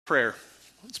Prayer.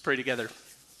 Let's pray together.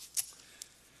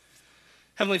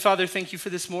 Heavenly Father, thank you for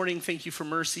this morning. Thank you for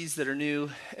mercies that are new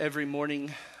every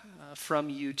morning from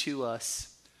you to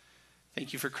us.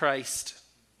 Thank you for Christ.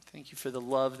 Thank you for the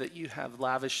love that you have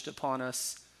lavished upon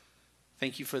us.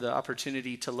 Thank you for the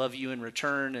opportunity to love you in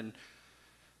return. And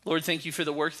Lord, thank you for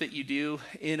the work that you do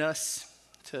in us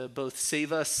to both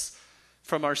save us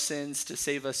from our sins, to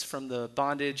save us from the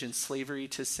bondage and slavery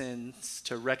to sins,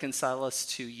 to reconcile us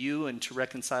to you and to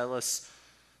reconcile us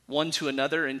one to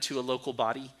another and to a local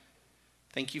body.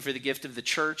 Thank you for the gift of the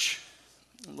church.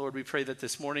 And Lord, we pray that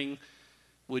this morning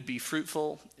would be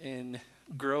fruitful in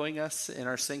growing us in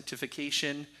our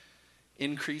sanctification,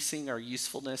 increasing our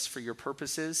usefulness for your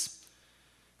purposes.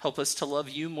 Help us to love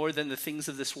you more than the things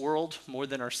of this world, more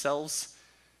than ourselves.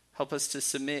 Help us to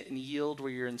submit and yield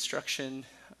where your instruction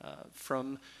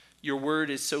from your word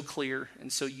is so clear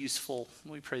and so useful.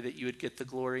 We pray that you would get the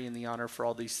glory and the honor for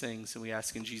all these things, and we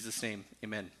ask in Jesus' name,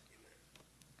 amen.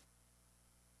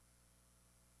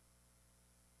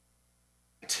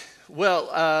 Well,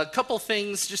 a couple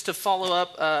things just to follow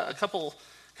up, a couple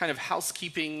kind of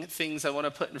housekeeping things I want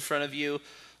to put in front of you.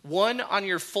 One, on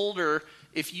your folder,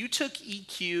 if you took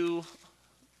EQ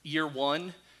year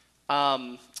one,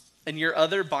 and your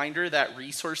other binder, that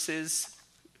resources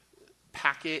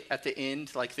packet at the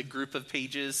end, like the group of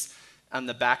pages on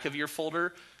the back of your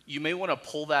folder, you may want to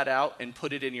pull that out and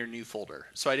put it in your new folder.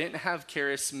 So I didn't have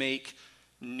Karis make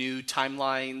new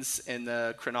timelines and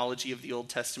the chronology of the Old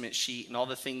Testament sheet and all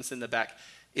the things in the back.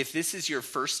 If this is your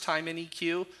first time in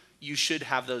EQ, you should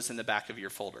have those in the back of your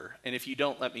folder. And if you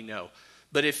don't, let me know.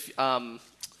 But if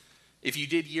you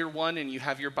did year one and you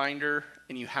have your binder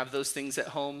and you have those things at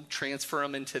home, transfer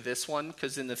them into this one,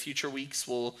 because in the future weeks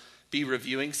we'll be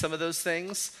reviewing some of those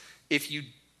things. If you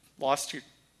lost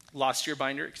your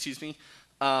binder,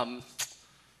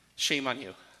 shame on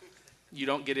you. You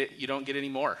don't get it. You don't get any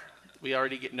more. We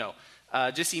already get no.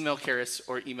 Just email Karis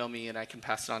or email me, and I can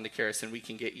pass it on to Karis, and we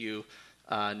can get you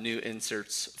new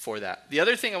inserts for that. The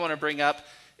other thing I want to bring up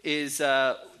is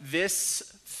this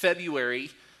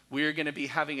February we're going to be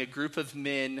having a group of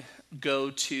men go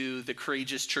to the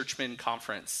Courageous Churchmen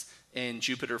Conference in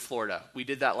Jupiter, Florida. We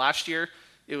did that last year.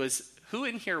 It was, who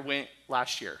in here went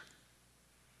last year?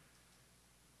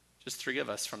 Just 3 of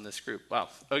us from this group. Wow.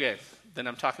 Okay, then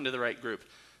I'm talking to the right group.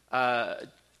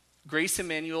 Grace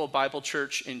Emmanuel Bible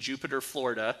Church in Jupiter,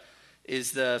 Florida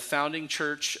is the founding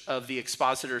church of the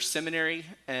Expositor Seminary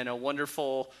and a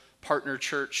wonderful partner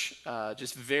church,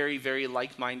 just very, very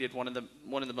like-minded, one of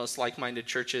the most like-minded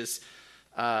churches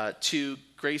to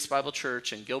Grace Bible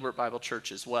Church and Gilbert Bible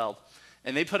Church as well.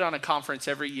 And they put on a conference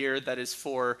every year that is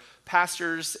for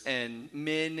pastors and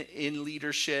men in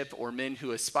leadership or men who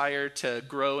aspire to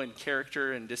grow in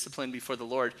character and discipline before the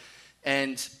Lord.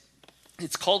 And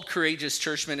it's called Courageous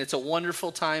Churchmen. It's a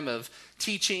wonderful time of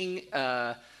teaching,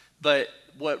 but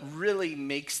what really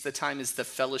makes the time is the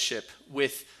fellowship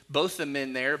with both the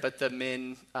men there, but the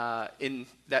men in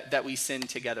that we send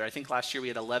together. I think last year we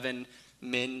had 11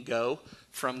 men go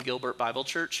from Gilbert Bible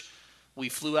Church. We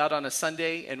flew out on a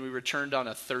Sunday and we returned on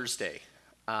a Thursday.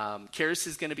 Karis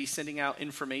is going to be sending out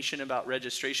information about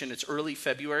registration. It's early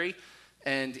February,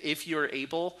 and if you're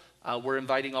able, we're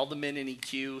inviting all the men in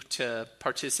EQ to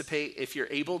participate. If you're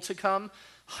able to come,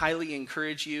 highly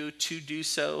encourage you to do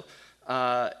so.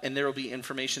 And there will be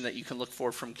information that you can look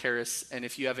for from Karis. And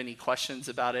if you have any questions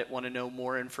about it, want to know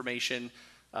more information,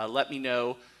 let me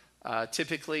know.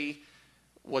 Typically,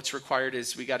 what's required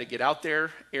is we got to get out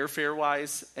there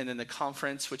airfare-wise, and then the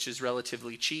conference, which is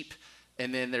relatively cheap.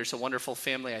 And then there's a wonderful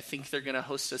family. I think they're going to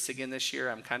host us again this year.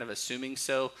 I'm kind of assuming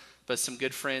so. But some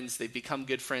good friends. They've become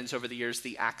good friends over the years,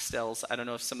 the Axtells. I don't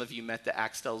know if some of you met the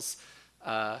Axtells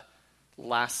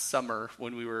last summer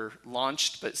when we were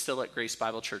launched, but still at Grace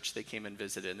Bible Church, they came and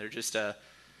visited. And they're just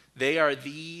they are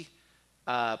the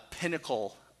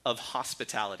pinnacle of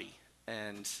hospitality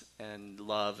and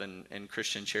love and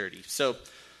Christian charity. So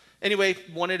anyway,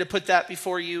 wanted to put that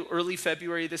before you. Early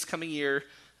February this coming year.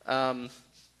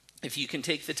 If you can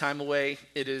take the time away,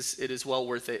 it is well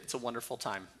worth it. It's a wonderful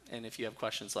time. And if you have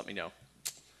questions, let me know.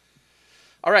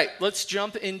 All right, let's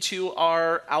jump into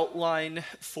our outline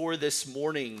for this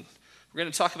morning. We're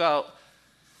going to talk about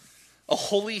a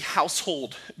holy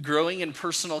household, growing in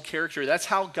personal character. That's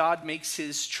how God makes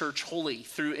his church holy,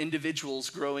 through individuals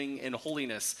growing in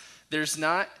holiness. There's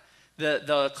not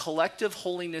the collective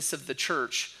holiness of the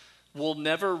church will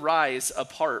never rise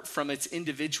apart from its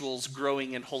individuals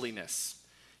growing in holiness.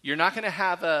 You're not going to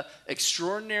have an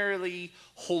extraordinarily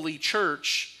holy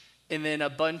church and then a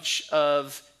bunch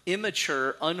of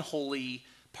immature, unholy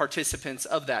participants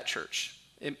of that church.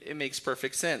 It makes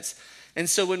perfect sense. And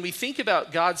so when we think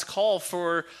about God's call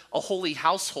for a holy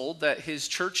household, that his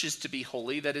church is to be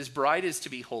holy, that his bride is to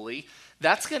be holy,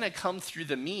 that's going to come through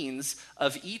the means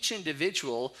of each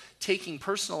individual taking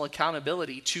personal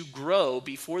accountability to grow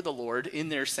before the Lord in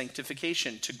their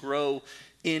sanctification, to grow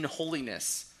in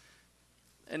holiness.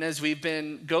 And as we've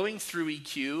been going through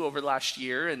EQ over the last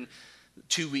year, and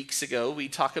 2 weeks ago, we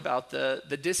talk about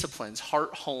the disciplines,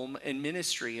 heart, home, and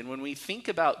ministry. And when we think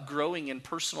about growing in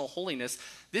personal holiness,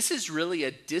 this is really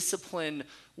a discipline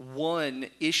one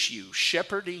issue,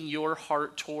 shepherding your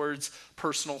heart towards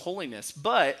personal holiness.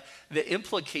 But the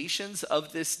implications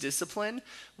of this discipline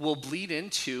will bleed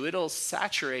into, it'll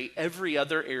saturate every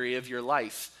other area of your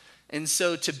life. And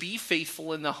so to be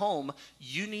faithful in the home,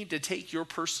 you need to take your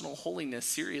personal holiness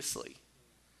seriously.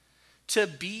 To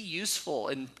be useful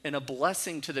and a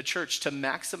blessing to the church, to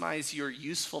maximize your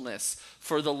usefulness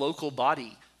for the local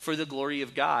body, for the glory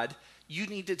of God, you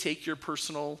need to take your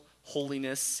personal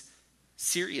holiness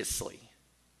seriously.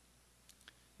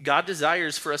 God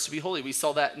desires for us to be holy. We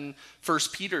saw that in 1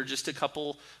 Peter just a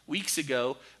couple weeks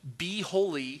ago. Be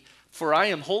holy, for I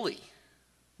am holy.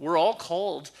 We're all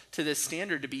called to this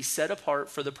standard to be set apart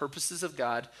for the purposes of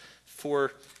God,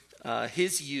 for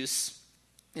his use,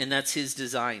 and that's his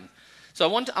design. So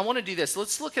I want to do this.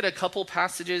 Let's look at a couple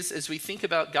passages as we think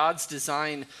about God's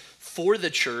design for the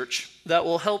church that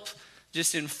will help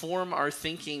just inform our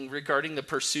thinking regarding the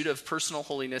pursuit of personal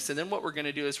holiness. And then what we're going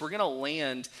to do is we're going to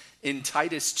land in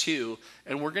Titus 2,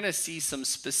 and we're going to see some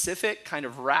specific kind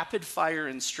of rapid fire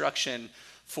instruction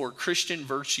for Christian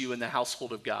virtue in the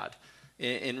household of God,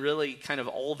 in really kind of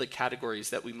all the categories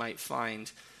that we might find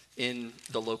in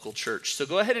the local church. So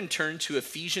go ahead and turn to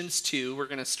Ephesians 2. We're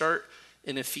going to start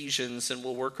in Ephesians, and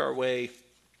we'll work our way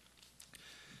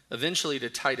eventually to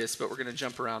Titus, but we're going to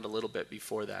jump around a little bit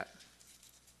before that.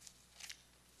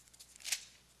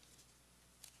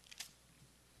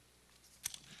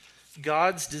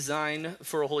 God's design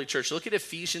for a holy church. Look at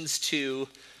Ephesians 2,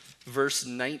 verse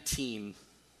 19.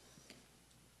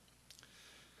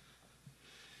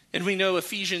 And we know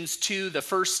Ephesians 2, the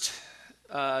first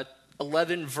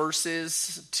 11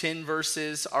 verses, 10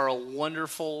 verses are a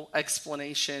wonderful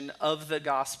explanation of the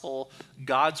gospel,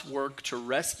 God's work to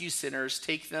rescue sinners,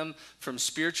 take them from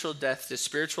spiritual death to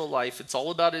spiritual life. It's all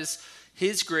about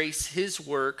his grace, his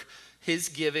work, his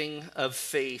giving of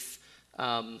faith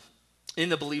in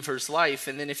the believer's life.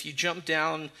 And then if you jump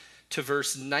down to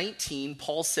verse 19,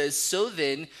 Paul says, "So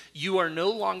then, you are no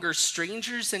longer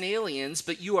strangers and aliens,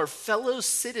 but you are fellow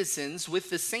citizens with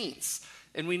the saints."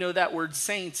 And we know that word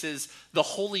saints is the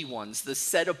holy ones, the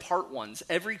set apart ones.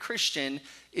 Every Christian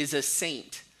is a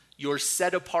saint. You're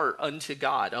set apart unto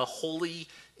God, a holy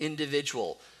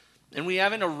individual. And we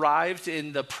haven't arrived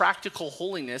in the practical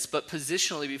holiness, but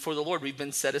positionally before the Lord, we've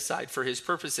been set aside for his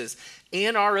purposes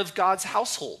and are of God's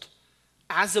household.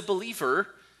 As a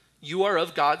believer, you are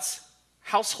of God's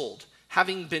household,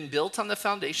 having been built on the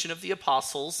foundation of the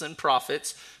apostles and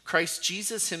prophets, Christ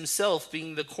Jesus himself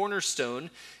being the cornerstone,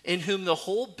 in whom the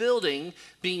whole building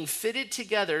being fitted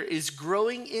together is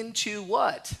growing into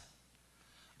what?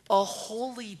 A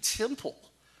holy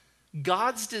temple.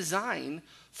 God's design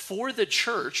for the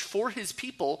church, for his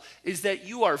people, is that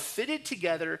you are fitted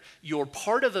together, you're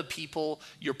part of a people,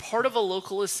 you're part of a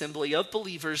local assembly of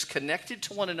believers connected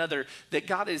to one another, that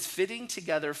God is fitting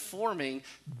together, forming,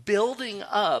 building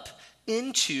up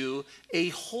into a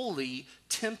holy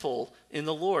temple in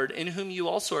the Lord, in whom you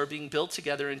also are being built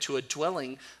together into a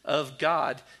dwelling of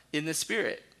God in the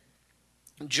Spirit.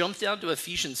 Jump down to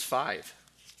Ephesians 5.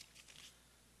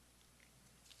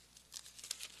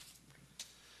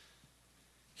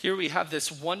 Here we have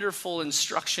this wonderful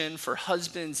instruction for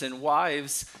husbands and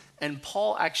wives, and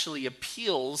Paul actually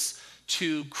appeals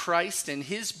to Christ and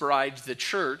his bride, the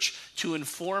church, to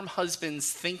inform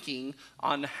husbands' thinking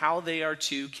on how they are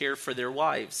to care for their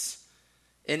wives.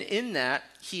 And in that,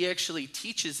 he actually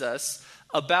teaches us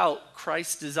about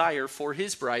Christ's desire for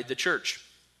his bride, the church.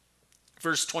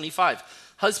 Verse 25,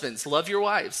 husbands, love your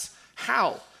wives.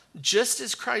 How? Just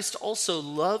as Christ also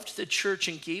loved the church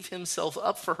and gave himself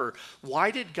up for her. Why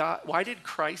did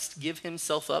Christ give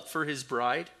himself up for his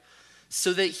bride?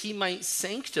 So that he might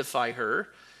sanctify her,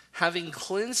 having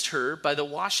cleansed her by the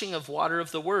washing of water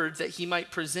of the word, that he might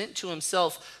present to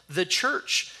himself the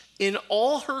church in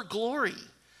all her glory,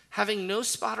 having no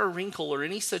spot or wrinkle or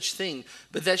any such thing,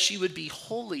 but that she would be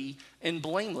holy and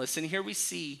blameless. And here we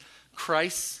see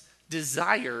Christ's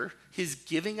desire, his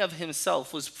giving of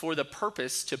himself, was for the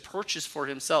purpose to purchase for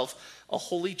himself a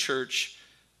holy church,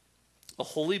 a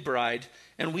holy bride,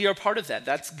 and we are part of that.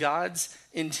 That's God's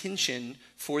intention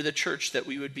for the church, that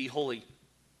we would be holy.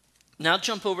 Now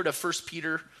jump over to 1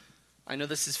 Peter I know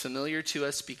this is familiar to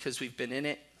us because we've been in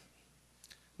it.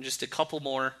 Just a couple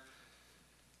more.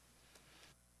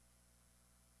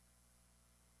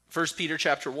 1 Peter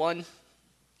chapter 1,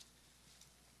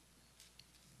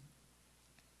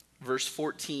 verse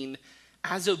 14.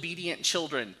 As obedient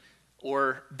children,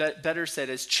 or better said,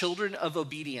 as children of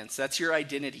obedience. That's your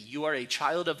identity. You are a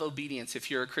child of obedience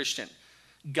if you're a Christian.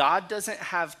 God doesn't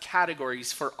have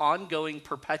categories for ongoing,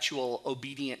 perpetual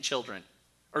obedient children.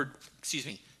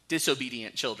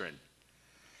 Disobedient children.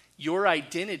 Your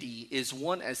identity is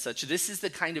one as such. This is the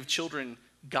kind of children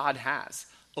God has.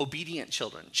 Obedient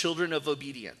children, children of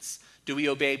obedience. Do we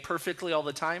obey perfectly all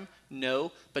the time?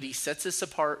 No, but he sets us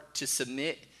apart to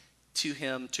submit to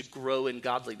him, to grow in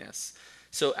godliness.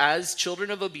 So as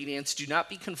children of obedience, do not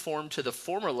be conformed to the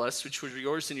former lusts which were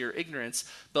yours in your ignorance,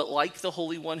 but like the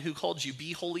Holy One who called you,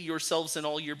 be holy yourselves in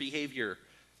all your behavior.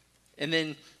 And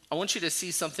then I want you to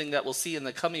see something that we'll see in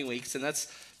the coming weeks, and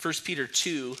that's 1 Peter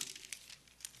 2.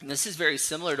 And this is very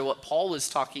similar to what Paul was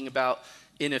talking about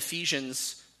in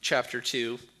Ephesians chapter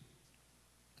 2.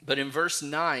 But in verse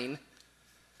 9,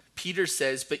 Peter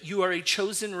says, but you are a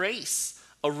chosen race,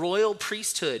 a royal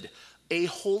priesthood, a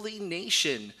holy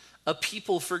nation, a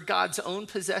people for God's own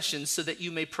possession, so that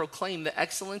you may proclaim the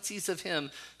excellencies of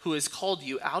him who has called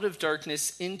you out of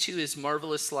darkness into his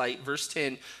marvelous light. Verse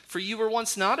 10, for you were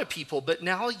once not a people, but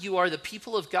now you are the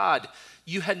people of God.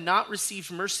 You had not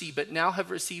received mercy, but now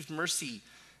have received mercy.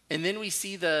 And then we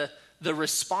see the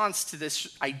response to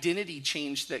this identity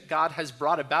change that God has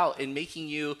brought about in making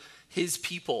you his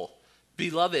people.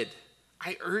 Beloved,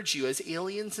 I urge you as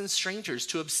aliens and strangers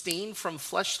to abstain from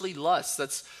fleshly lusts,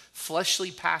 that's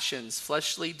fleshly passions,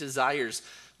 fleshly desires,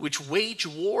 which wage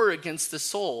war against the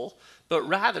soul, but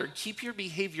rather keep your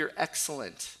behavior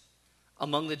excellent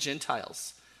among the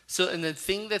Gentiles. So, and the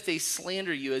thing that they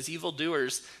slander you as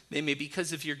evildoers, they may,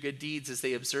 because of your good deeds, as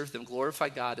they observe them, glorify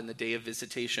God in the day of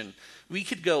visitation. We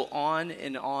could go on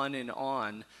and on and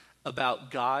on about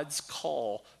God's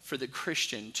call for the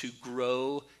Christian to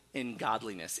grow in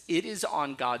godliness. It is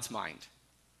on God's mind.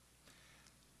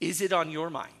 Is it on your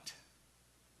mind?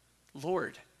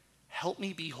 Lord, help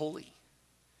me be holy.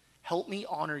 Help me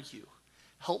honor you.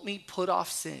 Help me put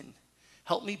off sin.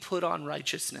 Help me put on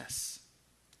righteousness.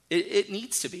 It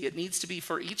needs to be. It needs to be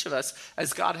for each of us,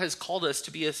 as God has called us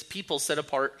to be a people set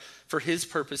apart for his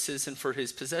purposes and for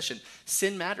his possession.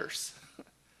 Sin matters.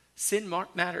 Sin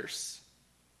matters.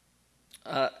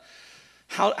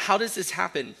 How does this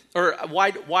happen? Or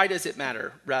why does it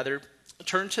matter, rather?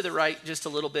 Turn to the right just a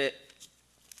little bit.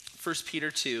 1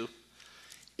 Peter 2.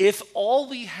 If all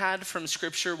we had from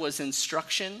Scripture was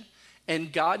instruction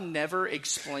and God never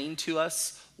explained to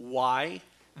us why,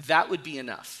 that would be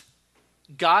enough.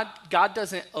 God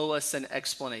doesn't owe us an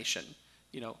explanation.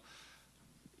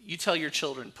 You tell your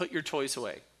children, put your toys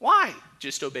away. Why?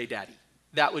 Just obey daddy.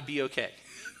 That would be okay.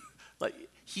 Like,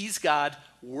 he's God,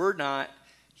 we're not.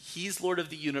 He's Lord of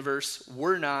the universe,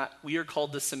 we're not. We are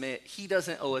called to submit. He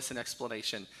doesn't owe us an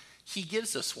explanation. He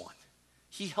gives us one.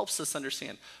 He helps us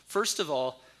understand. First of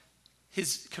all,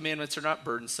 his commandments are not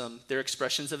burdensome. They're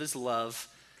expressions of his love.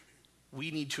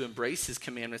 We need to embrace his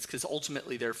commandments because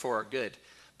ultimately they're for our good.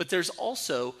 But there's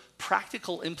also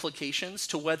practical implications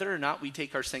to whether or not we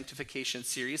take our sanctification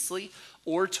seriously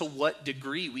or to what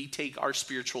degree we take our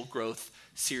spiritual growth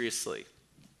seriously.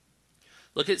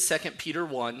 Look at 2 Peter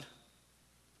 1, and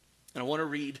I want to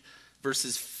read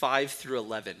verses 5 through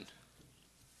 11.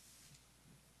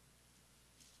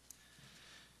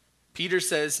 Peter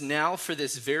says, now for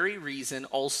this very reason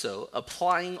also,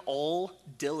 applying all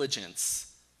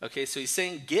diligence. Okay, so he's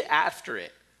saying get after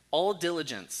it, all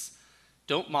diligence.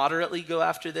 Don't moderately go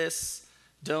after this.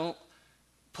 Don't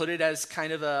put it as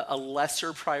kind of a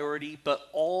lesser priority, but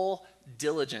all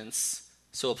diligence.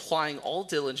 So applying all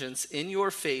diligence in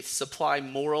your faith, supply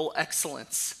moral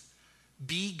excellence.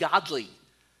 Be godly.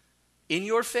 In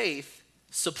your faith,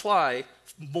 supply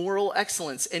moral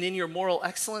excellence. And in your moral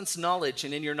excellence, knowledge.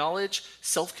 And in your knowledge,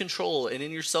 self-control. And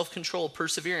in your self-control,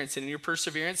 perseverance. And in your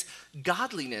perseverance,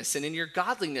 godliness. And in your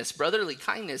godliness, brotherly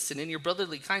kindness. And in your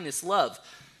brotherly kindness, love.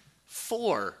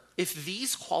 For if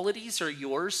these qualities are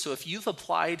yours, so if you've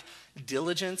applied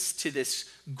diligence to this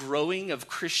growing of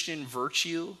Christian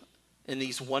virtue in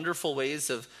these wonderful ways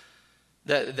of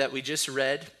that we just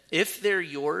read, if they're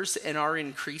yours and are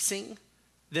increasing,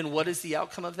 then what is the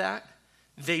outcome of that?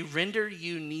 They render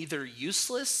you neither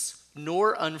useless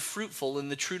nor unfruitful in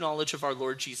the true knowledge of our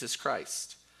Lord Jesus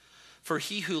Christ. For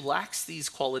he who lacks these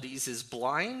qualities is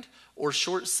blind or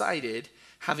short-sighted,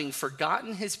 having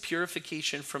forgotten his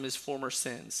purification from his former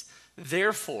sins.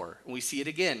 Therefore, and we see it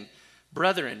again,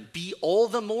 brethren, be all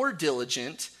the more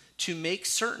diligent to make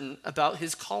certain about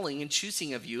his calling and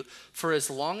choosing of you. For as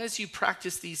long as you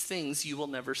practice these things, you will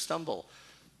never stumble.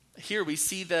 Here we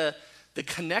see the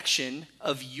connection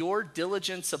of your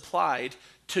diligence applied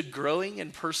to growing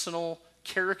in personal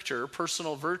character,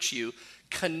 personal virtue,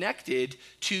 connected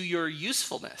to your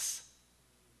usefulness.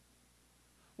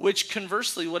 Which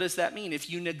conversely, what does that mean? If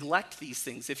you neglect these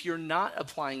things, if you're not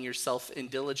applying yourself in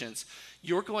diligence,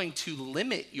 you're going to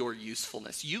limit your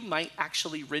usefulness. You might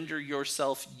actually render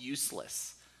yourself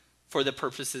useless for the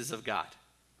purposes of God.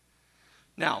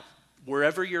 Now,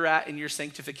 wherever you're at in your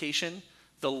sanctification,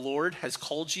 the Lord has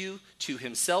called you to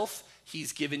himself.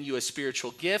 He's given you a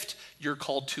spiritual gift. You're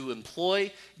called to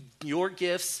employ your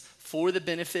gifts for the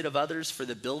benefit of others, for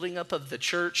the building up of the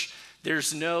church.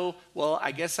 There's no, well,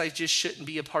 I guess I just shouldn't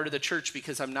be a part of the church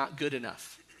because I'm not good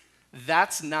enough.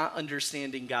 That's not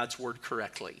understanding God's word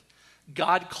correctly.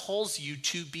 God calls you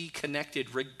to be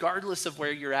connected regardless of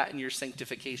where you're at in your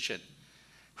sanctification.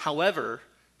 However,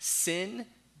 sin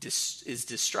is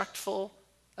destructful.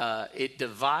 It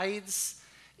divides.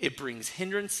 It brings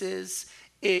hindrances.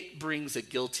 It brings a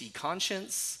guilty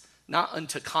conscience, not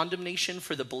unto condemnation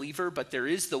for the believer, but there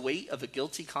is the weight of a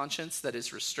guilty conscience that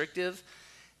is restrictive.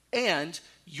 And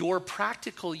your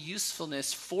practical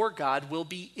usefulness for God will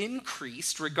be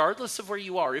increased regardless of where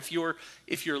you are. If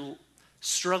you're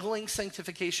struggling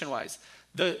sanctification-wise,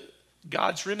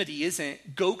 God's remedy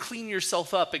isn't go clean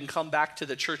yourself up and come back to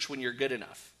the church when you're good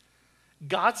enough.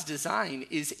 God's design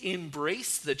is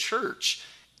embrace the church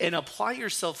and apply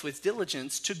yourself with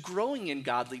diligence to growing in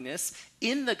godliness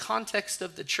in the context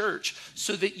of the church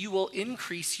so that you will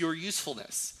increase your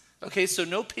usefulness. Okay, so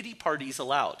no pity parties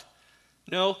allowed.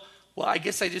 No, well, I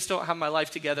guess I just don't have my life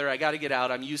together. I got to get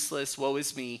out. I'm useless. Woe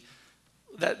is me.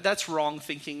 That's wrong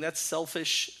thinking. That's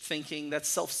selfish thinking. That's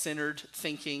self-centered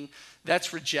thinking.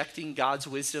 That's rejecting God's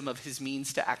wisdom of his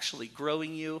means to actually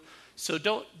growing you. So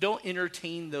don't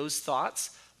entertain those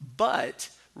thoughts, but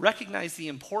recognize the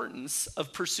importance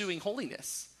of pursuing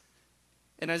holiness.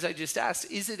 And as I just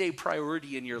asked, is it a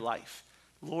priority in your life?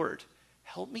 Lord,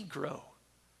 help me grow.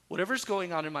 Whatever's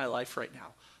going on in my life right now,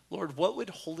 Lord, what would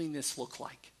holiness look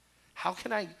like? How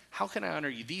can I honor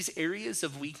you? These areas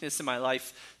of weakness in my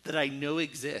life that I know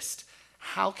exist,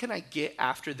 how can I get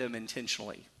after them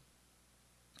intentionally?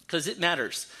 Because it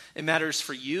matters. It matters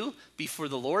for you before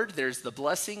the Lord. There's the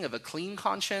blessing of a clean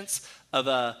conscience, of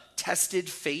a tested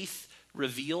faith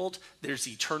revealed. There's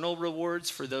eternal rewards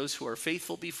for those who are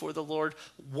faithful before the Lord.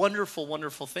 Wonderful,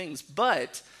 wonderful things.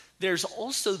 But there's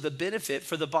also the benefit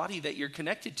for the body that you're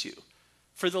connected to.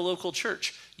 For the local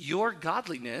church, your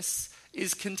godliness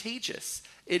is contagious.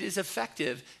 It is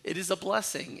effective. It is a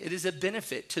blessing. It is a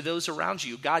benefit to those around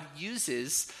you. God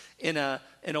uses in a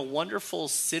wonderful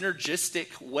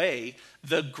synergistic way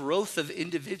the growth of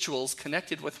individuals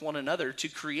connected with one another to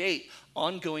create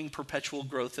ongoing perpetual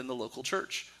growth in the local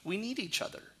church. We need each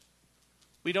other.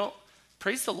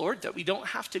 Praise the Lord that we don't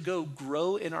have to go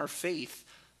grow in our faith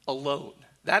alone.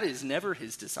 That is never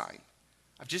his design.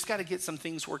 I've just got to get some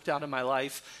things worked out in my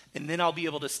life, and then I'll be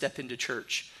able to step into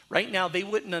church. Right now, they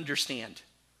wouldn't understand.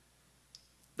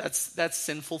 That's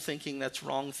sinful thinking. That's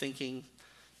wrong thinking.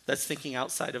 That's thinking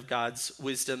outside of God's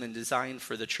wisdom and design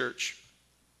for the church.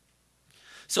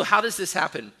 So how does this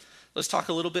happen? Let's talk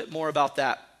a little bit more about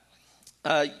that.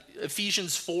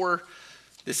 Ephesians 4,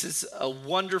 this is a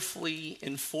wonderfully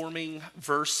informing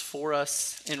verse for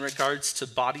us in regards to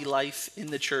body life in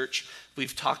the church.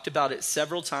 We've talked about it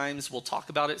several times. We'll talk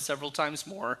about it several times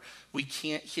more. We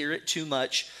can't hear it too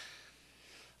much.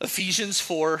 Ephesians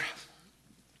 4,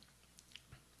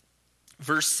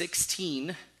 verse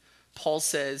 16, Paul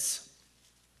says,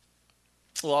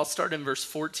 well, I'll start in verse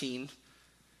 14.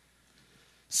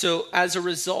 So as a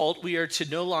result, we are to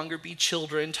no longer be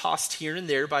children tossed here and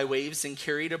there by waves and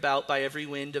carried about by every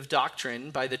wind of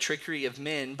doctrine, by the trickery of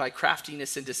men, by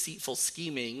craftiness and deceitful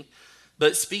scheming.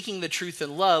 But speaking the truth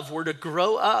in love, we're to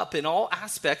grow up in all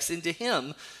aspects into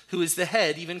him who is the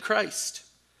head, even Christ.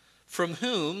 From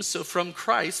whom, so from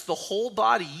Christ, the whole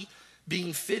body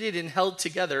being fitted and held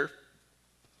together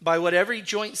by what every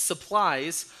joint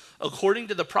supplies, according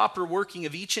to the proper working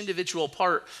of each individual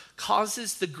part,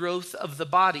 causes the growth of the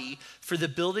body for the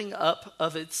building up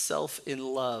of itself in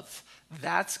love.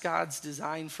 That's God's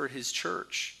design for his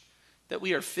church, that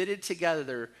we are fitted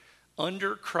together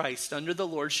under Christ, under the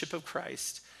lordship of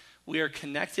Christ. We are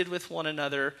connected with one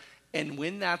another, and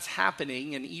when that's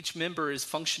happening and each member is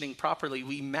functioning properly,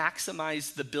 we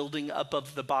maximize the building up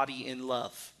of the body in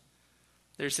love.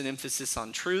 There's an emphasis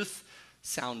on truth,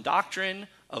 sound doctrine,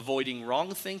 avoiding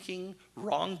wrong thinking,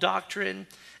 wrong doctrine.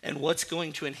 And what's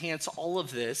going to enhance all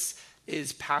of this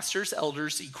is pastors,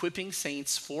 elders, equipping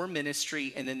saints for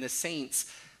ministry, and then the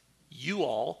saints, you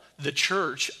all, the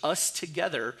church, us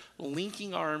together,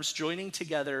 linking arms, joining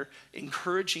together,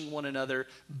 encouraging one another,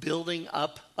 building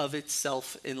up of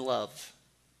itself in love.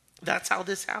 That's how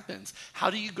this happens. How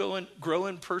do you grow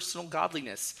in personal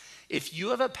godliness? If you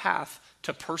have a path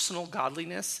to personal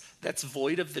godliness that's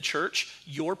void of the church,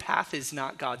 your path is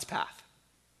not God's path.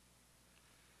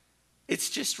 It's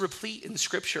just replete in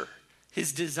Scripture.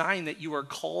 His design that you are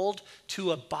called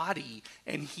to a body,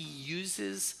 and he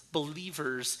uses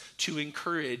believers to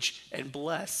encourage and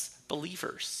bless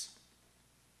believers.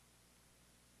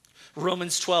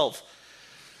 Romans 12,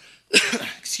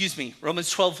 Romans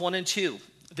 12, 1 and 2.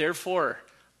 Therefore,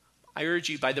 I urge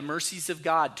you by the mercies of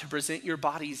God to present your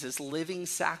bodies as living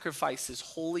sacrifices,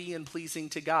 holy and pleasing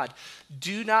to God.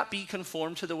 Do not be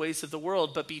conformed to the ways of the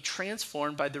world, but be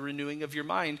transformed by the renewing of your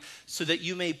mind, so that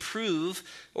you may prove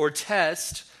or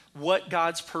test what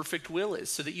God's perfect will is,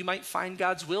 so that you might find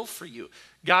God's will for you.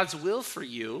 God's will for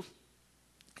you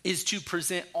is to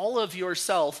present all of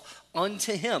yourself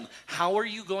unto him. How are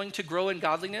you going to grow in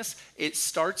godliness? It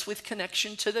starts with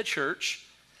connection to the church.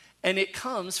 And it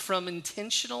comes from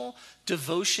intentional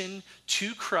devotion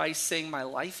to Christ, saying, my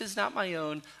life is not my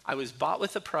own. I was bought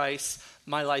with a price.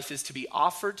 My life is to be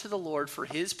offered to the Lord for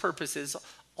his purposes.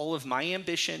 All of my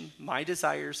ambition, my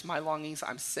desires, my longings,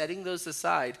 I'm setting those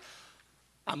aside.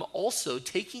 I'm also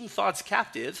taking thoughts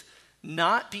captive,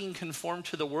 not being conformed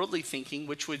to the worldly thinking,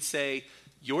 which would say,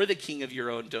 you're the king of your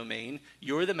own domain.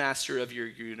 You're the master of your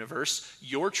universe.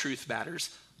 Your truth matters.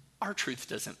 Our truth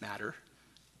doesn't matter.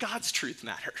 God's truth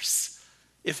matters.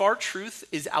 If our truth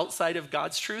is outside of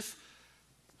God's truth,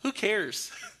 who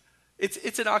cares?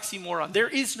 It's an oxymoron. There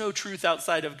is no truth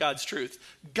outside of God's truth.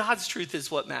 God's truth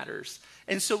is what matters.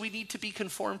 And so we need to be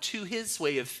conformed to his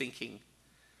way of thinking.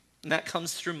 And that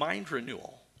comes through mind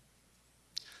renewal.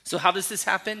 So how does this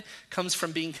happen? It comes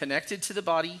from being connected to the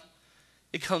body.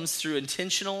 It comes through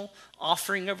intentional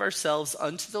offering of ourselves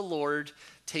unto the Lord,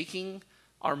 taking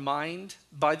our mind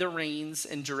by the reins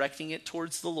and directing it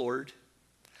towards the Lord.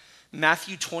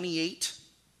 Matthew 28,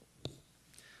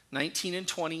 19 and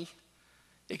 20.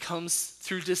 It comes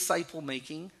through disciple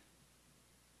making.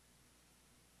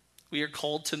 We are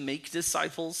called to make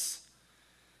disciples,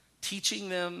 teaching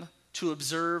them to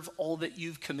observe all that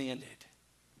you've commanded.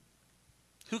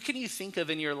 Who can you think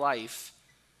of in your life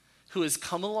who has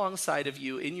come alongside of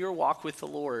you in your walk with the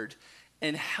Lord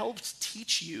and helped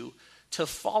teach you to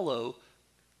follow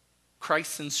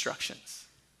Christ's instructions?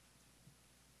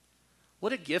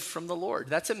 What a gift from the Lord.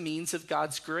 That's a means of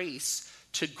God's grace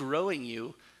to growing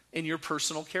you in your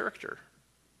personal character.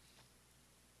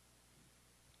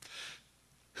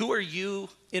 Who are you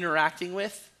interacting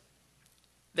with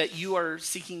that you are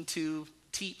seeking to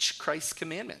teach Christ's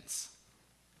commandments?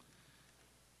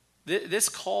 This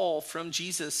call from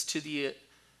Jesus to the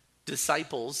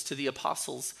disciples, to the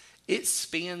apostles, it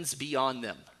spans beyond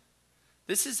them.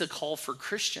 This is a call for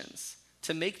Christians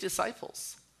to make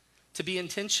disciples, to be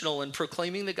intentional in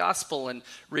proclaiming the gospel and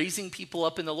raising people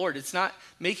up in the Lord. It's not,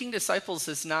 making disciples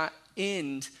does not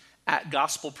end at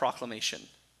gospel proclamation.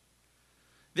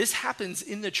 This happens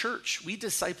in the church. We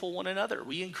disciple one another.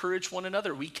 We encourage one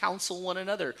another. We counsel one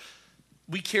another.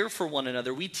 We care for one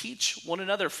another. We teach one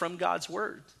another from God's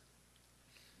word.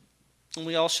 And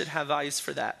we all should have eyes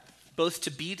for that, both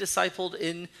to be discipled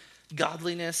in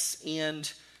godliness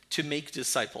and to make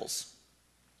disciples.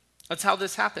 That's how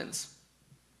this happens.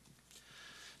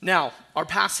 Now, our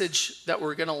passage that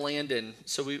we're going to land in,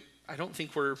 I don't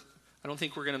think we're going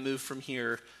to move from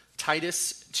here.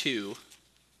 Titus 2.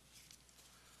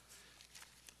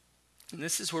 And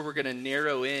this is where we're going to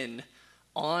narrow in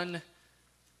on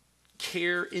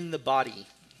care in the body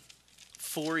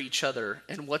for each other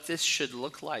and what this should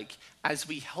look like as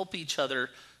we help each other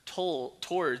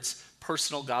towards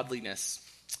personal godliness.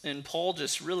 And Paul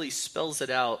just really spells it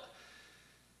out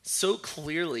so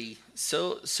clearly,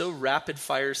 so rapid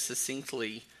fire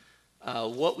succinctly,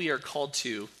 what we are called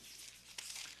to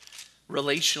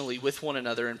relationally with one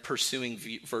another and pursuing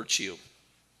virtue.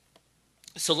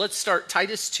 So let's start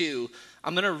Titus 2.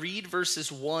 I'm going to read verses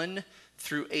 1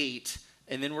 through 8,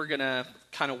 and then we're going to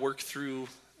kind of work through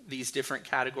these different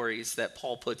categories that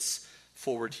Paul puts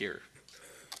forward here.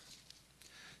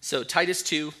 So Titus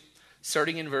 2,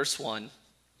 starting in verse 1.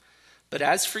 But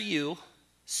as for you,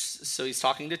 so he's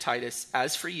talking to Titus,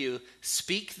 as for you,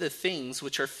 speak the things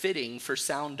which are fitting for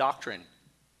sound doctrine.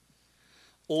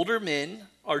 Older men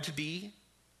are to be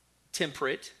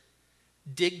temperate,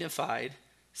 dignified,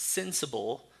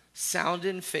 sensible, sound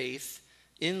in faith,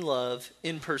 in love,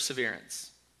 in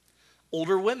perseverance.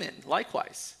 Older women,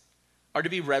 likewise, are to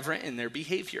be reverent in their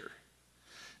behavior.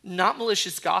 not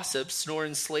malicious gossips, nor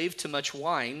enslaved to much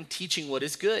wine, teaching what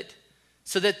is good,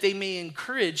 so that they may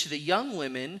encourage the young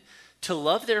women to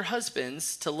love their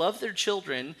husbands, to love their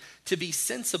children, to be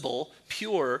sensible,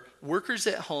 pure, workers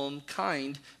at home,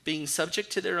 kind, being subject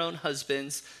to their own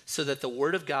husbands, so that the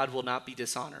word of God will not be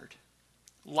dishonored.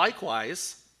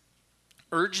 Likewise,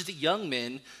 urge the young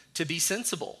men to be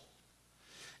sensible.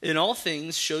 In all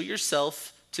things, show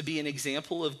yourself to be an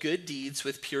example of good deeds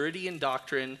with purity and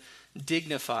doctrine,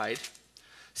 dignified,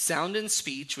 sound in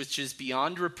speech, which is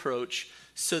beyond reproach,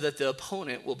 so that the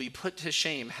opponent will be put to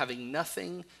shame, having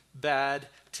nothing bad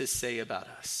to say about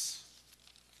us.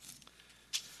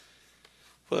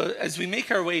 Well, as we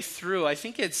make our way through, I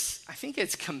think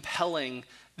it's compelling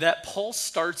that Paul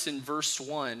starts in verse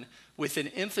 1 with an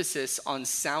emphasis on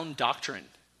sound doctrine.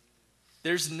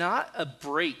 There's not a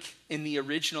break in the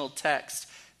original text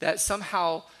that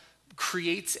somehow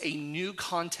creates a new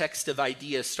context of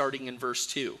idea starting in verse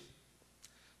 2.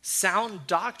 Sound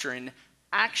doctrine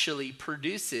actually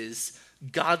produces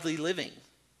godly living.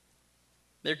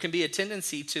 There can be a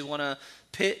tendency to want to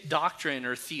pit doctrine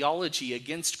or theology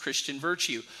against Christian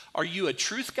virtue. Are you a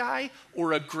truth guy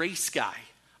or a grace guy?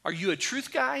 Are you a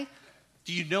truth guy?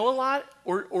 Do you know a lot?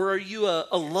 Or are you a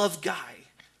love guy?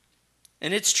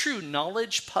 And it's true,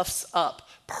 knowledge puffs up,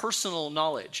 personal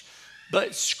knowledge.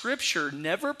 But Scripture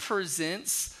never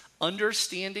presents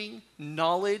understanding,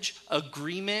 knowledge,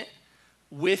 agreement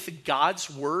with God's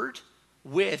word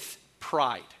with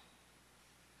pride.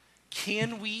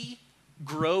 Can we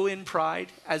grow in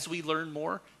pride as we learn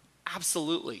more?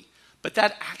 Absolutely. But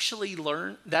that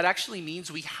actually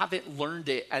means we haven't learned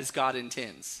it as God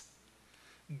intends.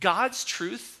 God's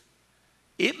truth,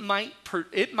 it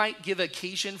might give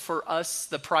occasion for us,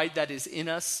 the pride that is in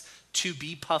us, to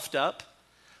be puffed up,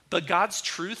 but God's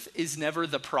truth is never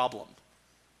the problem.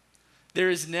 There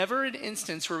is never an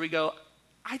instance where we go,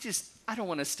 I don't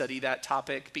want to study that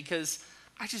topic because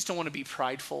I just don't want to be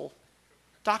prideful.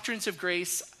 Doctrines of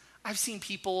grace, I've seen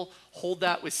people hold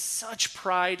that with such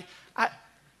pride.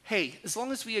 Hey, as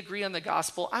long as we agree on the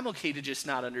gospel, I'm okay to just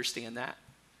not understand that.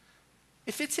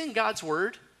 If it's in God's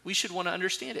word, we should want to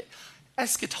understand it.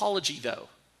 Eschatology, though.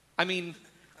 I'm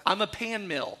a pan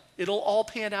mill. It'll all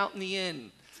pan out in the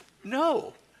end.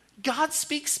 No. God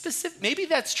speaks specific. Maybe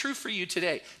that's true for you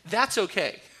today. That's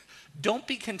okay. Don't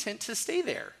be content to stay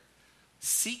there.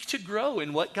 Seek to grow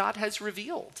in what God has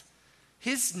revealed.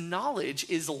 His knowledge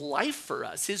is life for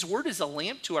us. His word is a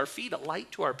lamp to our feet, a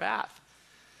light to our path.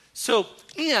 So,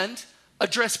 and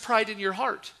address pride in your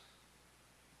heart.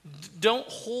 Don't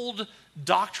hold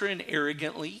doctrine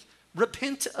arrogantly.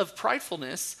 Repent of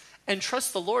pridefulness and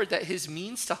trust the Lord that his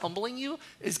means to humbling you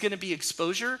is going to be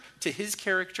exposure to his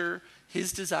character,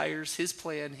 his desires, his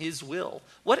plan, his will.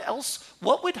 What else?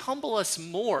 What would humble us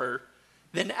more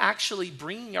than actually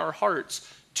bringing our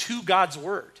hearts to God's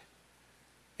word?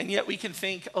 And yet we can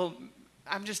think, oh,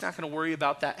 I'm just not going to worry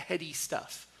about that heady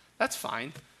stuff. That's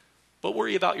fine. But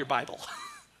worry about your Bible.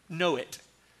 Know it.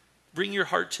 Bring your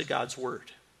heart to God's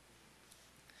word.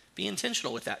 Be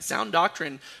intentional with that. Sound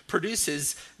doctrine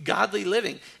produces godly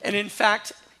living. And in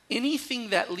fact, anything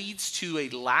that leads to a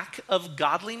lack of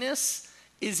godliness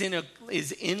is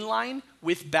in line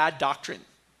with bad doctrine.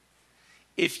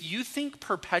 If you think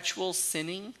perpetual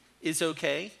sinning is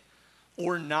okay,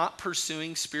 or not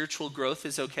pursuing spiritual growth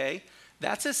is okay,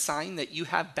 that's a sign that you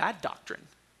have bad doctrine.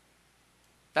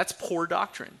 That's poor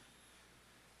doctrine.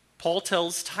 Paul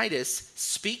tells Titus,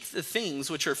 speak the things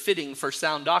which are fitting for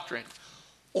sound doctrine.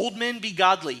 Old men, be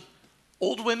godly.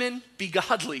 Old women, be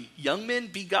godly. Young men,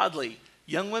 be godly.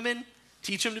 Young women,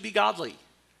 teach them to be godly.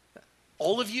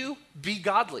 All of you, be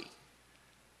godly.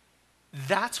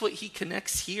 That's what he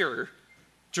connects here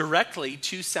directly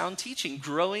to sound teaching,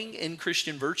 growing in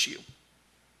Christian virtue.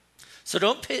 So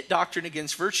don't pit doctrine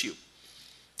against virtue.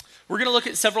 We're going to look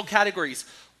at several categories.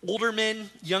 Older men,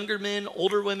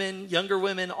 older women, younger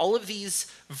women. All of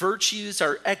these virtues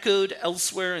are echoed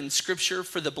elsewhere in Scripture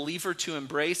for the believer to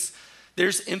embrace.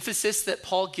 There's emphasis that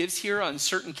Paul gives here on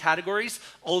certain categories,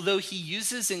 although he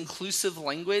uses inclusive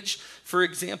language. For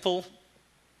example,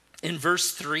 in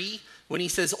verse 3, when he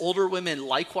says older women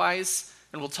likewise,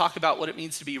 and we'll talk about what it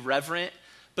means to be reverent,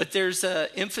 but there's an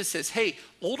emphasis, hey,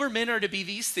 older men are to be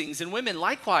these things, and women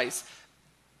likewise.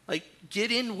 Like,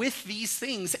 get in with these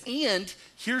things, and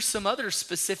here's some other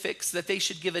specifics that they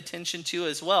should give attention to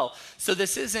as well. So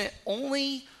this isn't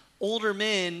only older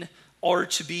men are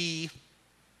to be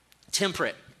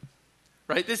temperate,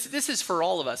 right? This is for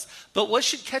all of us. But what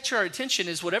should catch our attention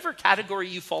is whatever category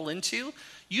you fall into,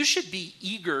 you should be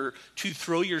eager to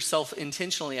throw yourself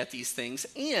intentionally at these things.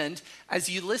 And as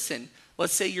you listen,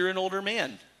 let's say you're an older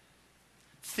man.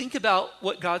 think about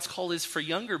what God's call is for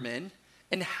younger men,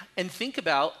 and think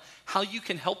about how you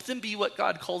can help them be what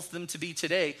God calls them to be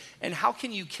today, and how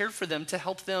can you care for them to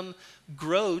help them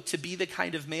grow to be the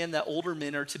kind of man that older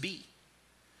men are to be.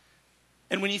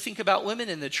 And when you think about women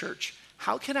in the church,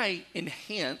 how can I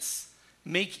enhance,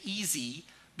 make easy,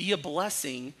 be a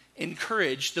blessing,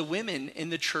 encourage the women in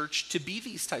the church to be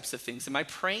these types of things? Am I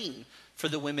praying for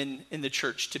the women in the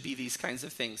church to be these kinds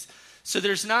of things? So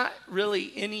there's not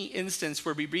really any instance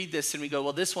where we read this and we go,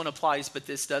 well, this one applies, but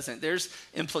this doesn't. There's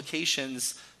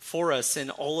implications for us in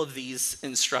all of these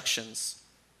instructions.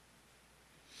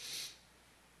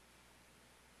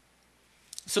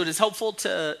 So it is helpful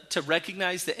to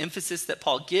recognize the emphasis that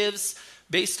Paul gives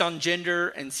based on gender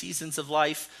and seasons of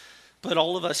life, but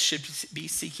all of us should be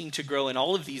seeking to grow in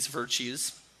all of these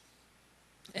virtues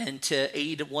and to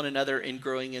aid one another in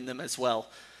growing in them as well.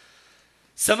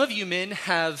 Some of you men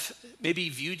have maybe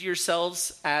viewed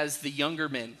yourselves as the younger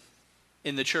men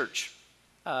in the church,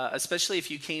 especially if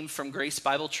you came from Grace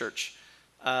Bible Church.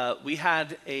 We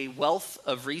had a wealth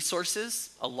of resources,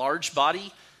 a large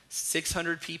body,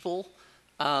 600 people,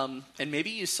 and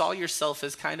maybe you saw yourself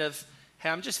as kind of, hey,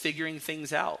 I'm just figuring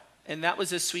things out. And that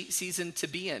was a sweet season to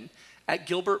be in. At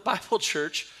Gilbert Bible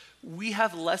Church, we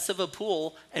have less of a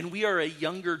pool, and we are a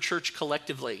younger church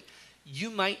collectively.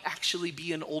 You might actually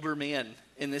be an older man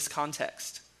in this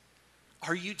context.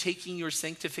 Are you taking your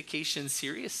sanctification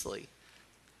seriously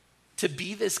to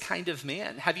be this kind of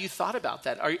man? Have you thought about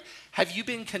that? Have you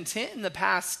been content in the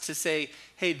past to say,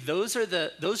 hey, those are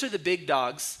the big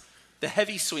dogs, the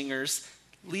heavy swingers,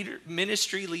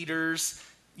 ministry leaders,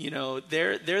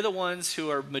 they're the ones who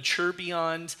are mature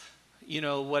beyond,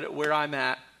 where I'm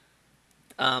at.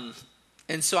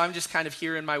 And so I'm just kind of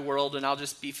here in my world, and I'll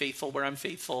just be faithful where I'm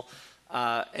faithful,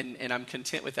 and I'm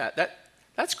content with that.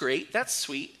 That's great. That's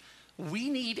sweet. We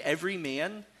need every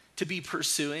man to be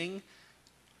pursuing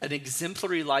an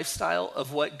exemplary lifestyle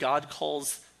of what God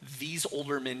calls these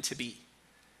older men to be.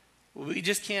 We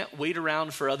just can't wait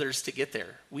around for others to get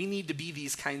there. We need to be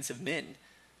these kinds of men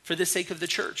for the sake of the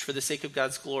church, for the sake of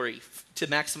God's glory, to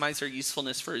maximize our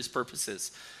usefulness for his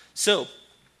purposes. So,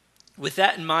 with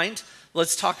that in mind,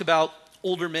 let's talk about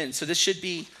older men. So this should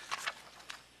be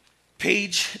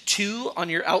page 2 on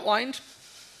your outline.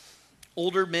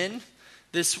 Older men.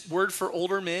 This word for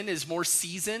older men is more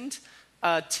seasoned.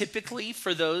 Typically,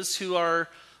 for those who are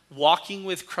walking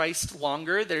with Christ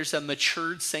longer, there's a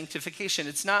matured sanctification.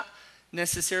 It's not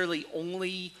necessarily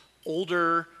only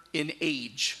older in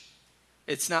age.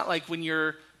 It's not like when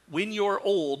you're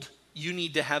old, you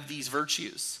need to have these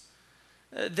virtues.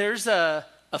 There's a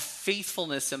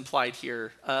faithfulness implied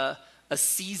here, a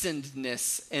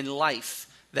seasonedness in life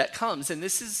that comes. And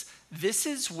this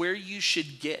is where you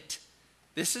should get.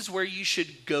 This is where you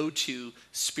should go to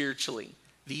spiritually,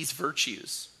 these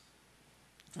virtues.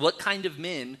 What kind of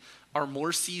men are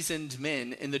more seasoned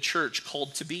men in the church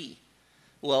called to be?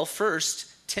 Well, first,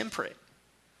 temperate.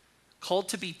 Called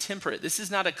to be temperate. This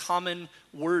is not a common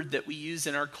word that we use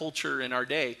in our culture in our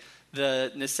day,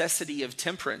 the necessity of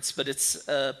temperance, but it's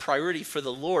a priority for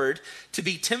the Lord. To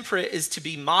be temperate is to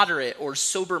be moderate or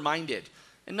sober-minded,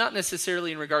 and not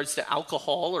necessarily in regards to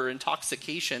alcohol or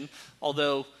intoxication,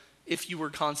 although if you were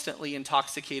constantly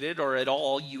intoxicated or at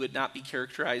all, you would not be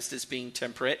characterized as being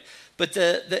temperate. But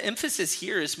the emphasis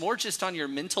here is more just on your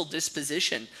mental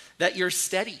disposition, that you're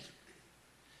steady.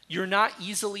 You're not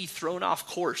easily thrown off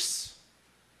course.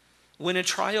 When a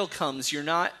trial comes, you're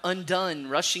not undone,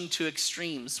 rushing to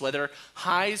extremes, whether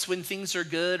highs when things are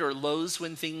good or lows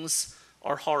when things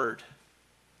are hard.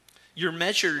 You're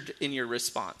measured in your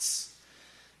response.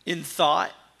 In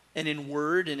thought and in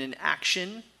word and in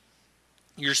action,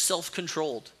 you're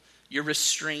self-controlled. You're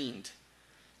restrained.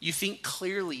 You think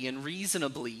clearly and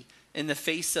reasonably in the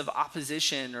face of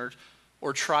opposition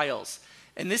or trials.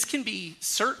 And this can be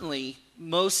certainly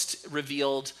most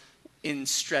revealed in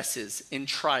stresses, in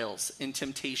trials, in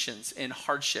temptations, in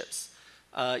hardships.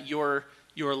 Your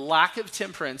lack of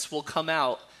temperance will come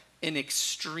out in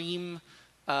extreme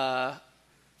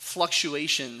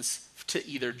fluctuations to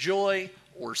either joy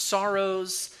or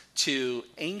sorrows, to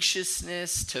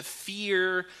anxiousness, to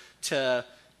fear, to,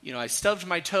 I stubbed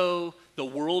my toe, the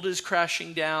world is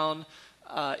crashing down.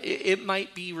 It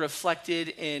might be reflected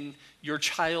in your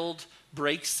child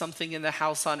breaks something in the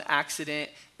house on accident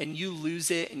and you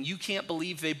lose it and you can't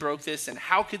believe they broke this and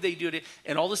how could they do it?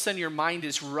 And all of a sudden your mind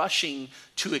is rushing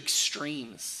to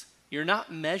extremes. You're not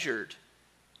measured.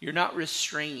 You're not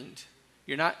restrained.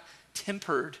 You're not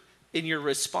tempered in your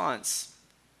response.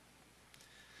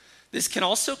 This can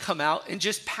also come out in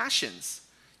just passions.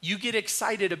 You get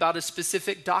excited about a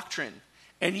specific doctrine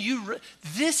And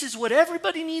this is what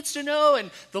everybody needs to know, and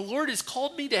the Lord has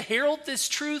called me to herald this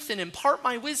truth and impart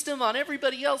my wisdom on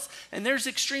everybody else, and there's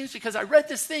extremes because I read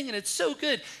this thing and it's so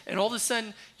good. And all of a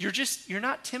sudden, you're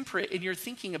not temperate in your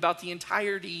thinking about the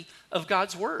entirety of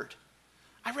God's word.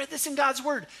 I read this in God's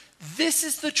word. This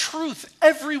is the truth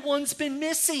everyone's been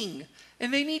missing,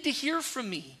 and they need to hear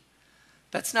from me.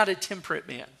 That's not a temperate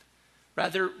man.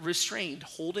 Rather, restrained,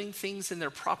 holding things in their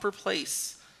proper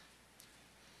place.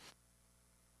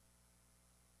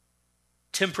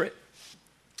 Temperate.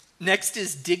 Next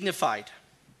is dignified.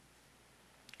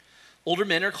 Older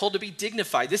men are called to be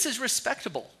dignified. This is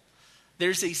respectable.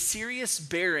 There's a serious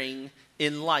bearing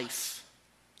in life.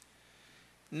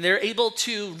 And they're able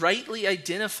to rightly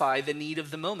identify the need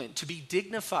of the moment. To be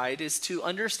dignified is to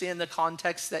understand the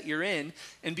context that you're in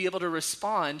and be able to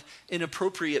respond in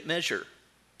appropriate measure.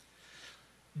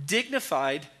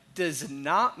 Dignified does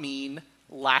not mean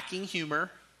lacking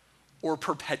humor or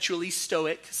perpetually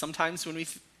stoic. Sometimes when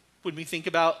we think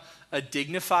about a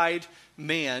dignified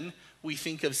man, we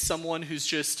think of someone who's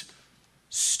just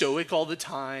stoic all the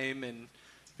time and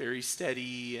very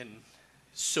steady and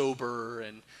sober.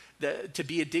 And to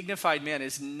be a dignified man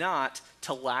is not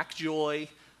to lack joy,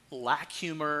 lack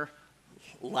humor,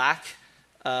 lack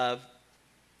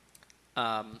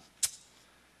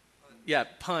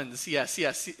puns.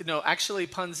 Yes. No, actually,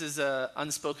 puns is an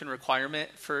unspoken requirement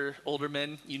for older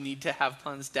men. You need to have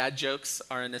puns. Dad jokes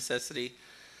are a necessity.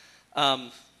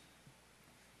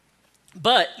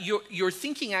 But your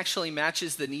thinking actually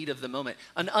matches the need of the moment.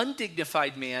 An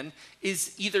undignified man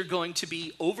is either going to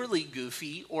be overly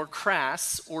goofy or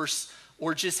crass or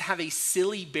just have a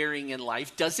silly bearing in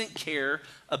life, doesn't care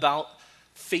about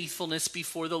faithfulness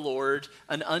before the Lord.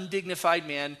 An undignified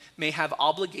man may have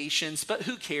obligations, but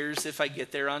who cares if I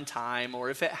get there on time or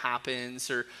if it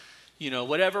happens or,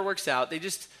 whatever works out.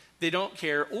 They don't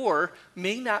care, or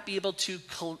may not be able to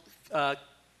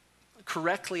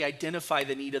correctly identify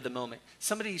the need of the moment.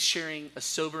 Somebody's sharing a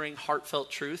sobering, heartfelt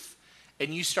truth,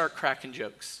 and you start cracking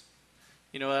jokes.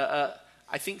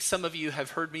 I think some of you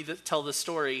have heard me tell the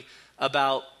story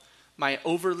about my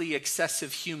overly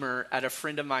excessive humor at a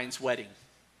friend of mine's wedding.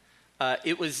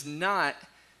 It was not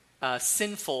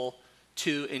sinful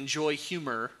to enjoy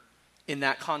humor in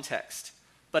that context,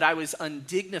 but I was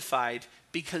undignified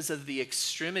because of the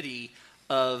extremity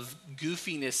of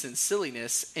goofiness and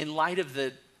silliness in light of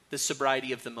the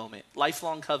sobriety of the moment.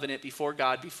 Lifelong covenant before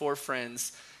God, before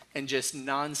friends, and just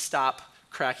nonstop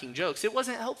cracking jokes. It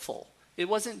wasn't helpful. It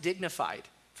wasn't dignified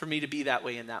for me to be that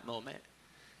way in that moment.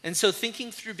 And so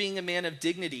thinking through being a man of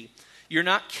dignity, you're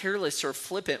not careless or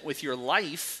flippant with your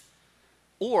life,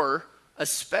 or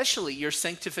especially your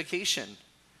sanctification,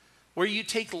 where you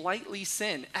take lightly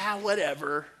sin.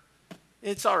 Whatever.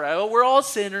 It's all right. We're all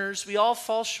sinners. We all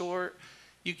fall short.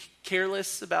 You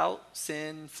careless about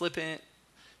sin, flippant.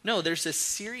 No, there's a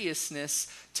seriousness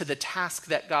to the task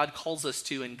that God calls us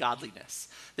to in godliness.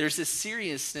 There's a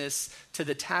seriousness to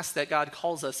the task that God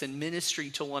calls us in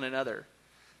ministry to one another.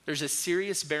 There's a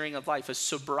serious bearing of life, a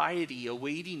sobriety, a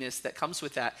weightiness that comes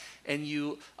with that. And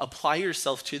you apply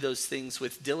yourself to those things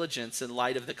with diligence in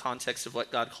light of the context of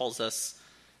what God calls us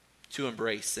to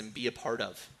embrace and be a part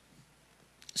of.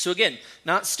 So again,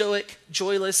 not stoic,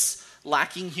 joyless,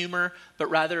 lacking humor, but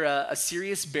rather a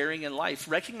serious bearing in life,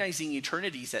 recognizing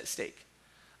eternity's at stake.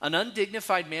 An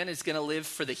undignified man is going to live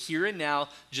for the here and now,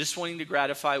 just wanting to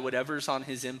gratify whatever's on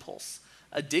his impulse.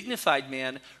 A dignified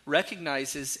man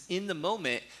recognizes in the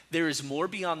moment there is more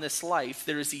beyond this life,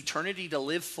 there is eternity to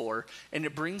live for, and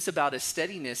it brings about a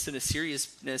steadiness and a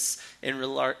seriousness in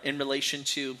relation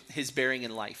to his bearing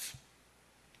in life.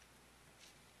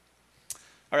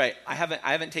 All right, I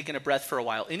haven't taken a breath for a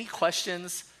while. Any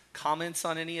questions, comments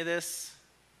on any of this?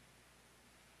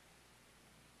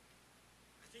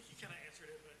 I think you kind of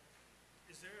answered it, but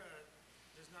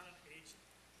there's not an age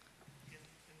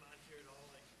in mind here at all,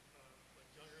 like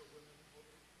younger women,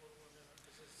 older women?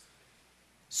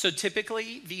 So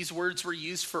typically, these words were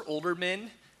used for older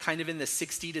men, kind of in the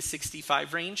 60 to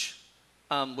 65 range,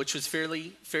 which was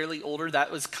fairly older. That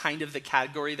was kind of the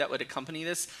category that would accompany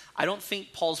this. I don't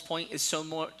think Paul's point is so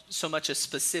much a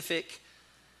specific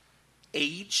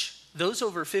age. Those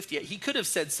over 50, he could have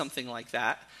said something like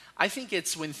that. I think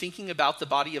it's when thinking about the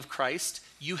body of Christ,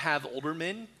 you have older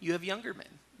men, you have younger men.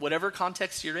 Whatever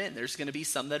context you're in, there's going to be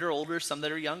some that are older, some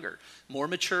that are younger, more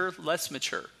mature, less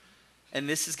mature. And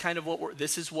this is kind of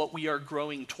what we are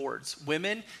growing towards.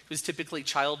 Women, it was typically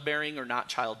childbearing or not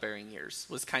childbearing years,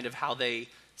 was kind of how they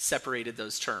separated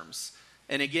those terms.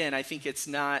 And again, I think it's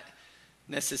not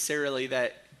necessarily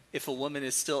that if a woman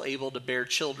is still able to bear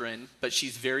children, but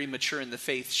she's very mature in the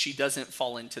faith, she doesn't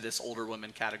fall into this older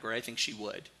woman category. I think she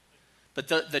would. But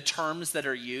the terms that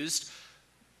are used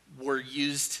were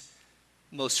used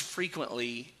most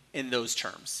frequently in those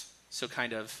terms. So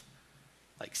kind of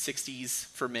like 60s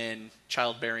for men,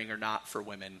 childbearing or not for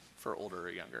women, for older or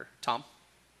younger. Tom?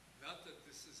 Not that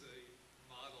this is a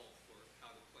model for how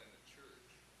to plant a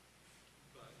church,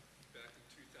 but back in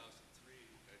 2003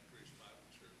 at Grace Bible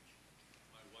Church,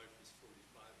 my wife was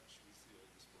 45 and she was the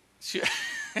oldest woman.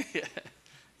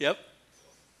 Yep.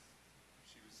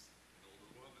 She was an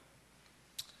older woman.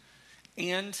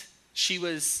 And she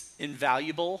was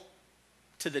invaluable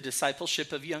to the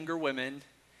discipleship of younger women,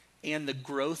 and the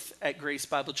growth at Grace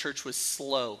Bible Church was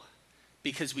slow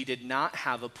because we did not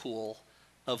have a pool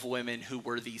of women who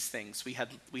were these things. We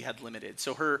had limited.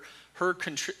 So her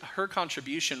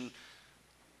contribution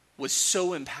was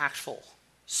so impactful,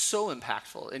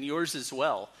 and yours as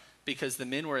well, because the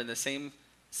men were in the same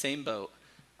boat.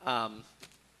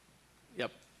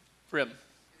 Yep, Rim. In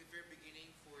the very beginning,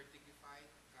 for dignified,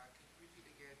 can you repeat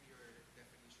again your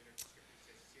definition of description? It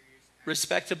says serious,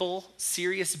 Respectable,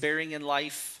 serious bearing in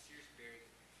life. serious bearing.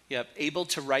 Yep, able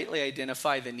to rightly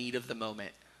identify the need of the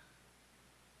moment.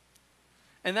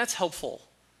 And that's helpful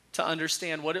to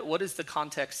understand what is the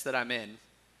context that I'm in.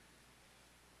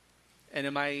 And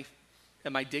am I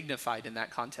dignified in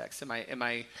that context? Am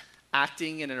I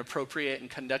acting in an appropriate and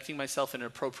conducting myself in an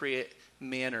appropriate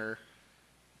manner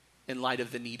in light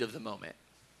of the need of the moment?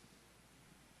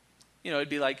 It'd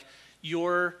be like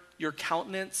your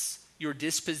countenance, your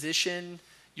disposition,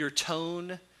 your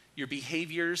tone, your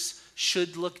behaviors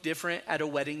should look different at a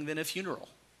wedding than a funeral.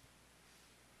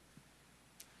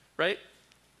 Right?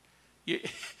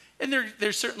 And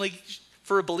there's certainly,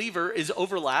 for a believer, is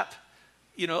overlap,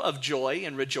 of joy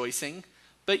and rejoicing.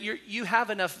 But you have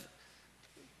enough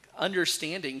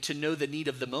understanding to know the need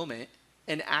of the moment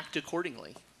and act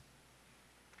accordingly.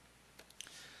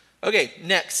 Okay,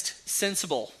 next,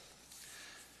 sensible.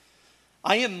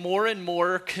 I am more and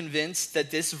more convinced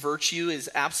that this virtue is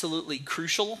absolutely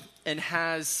crucial and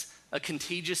has a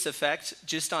contagious effect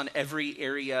just on every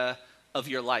area of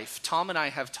your life. Tom and I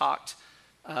have talked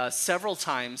several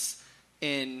times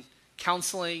in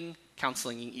counseling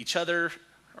each other,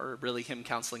 or really him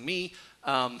counseling me,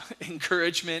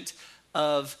 encouragement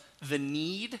of the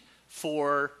need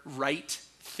for right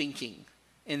thinking,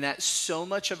 and that so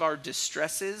much of our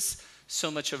distresses,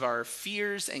 so much of our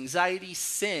fears, anxiety,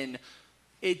 sin,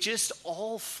 it just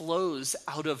all flows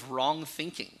out of wrong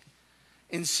thinking.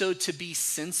 And so to be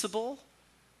sensible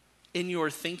in your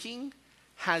thinking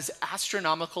has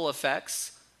astronomical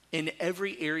effects in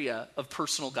every area of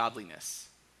personal godliness.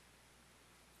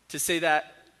 To say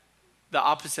that the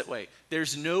opposite way,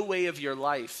 there's no way of your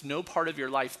life, no part of your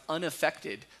life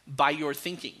unaffected by your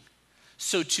thinking.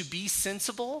 So to be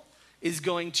sensible is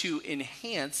going to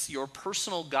enhance your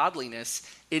personal godliness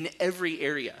in every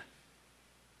area.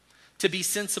 To be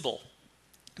sensible,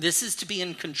 this is to be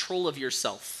in control of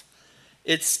yourself.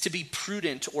 It's to be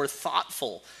prudent or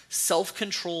thoughtful,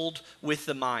 self-controlled with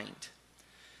the mind.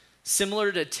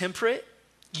 Similar to temperate,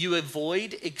 you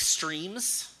avoid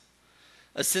extremes.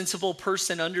 A sensible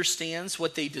person understands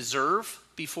what they deserve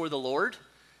before the Lord.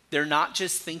 They're not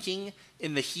just thinking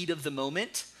in the heat of the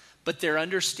moment, but they're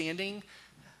understanding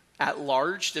at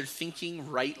large. They're thinking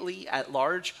rightly at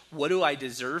large. What do I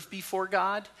deserve before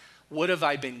God? What have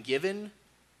I been given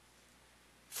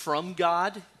from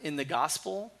God in the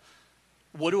gospel?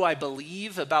 What do I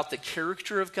believe about the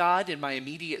character of God in my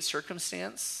immediate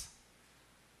circumstance?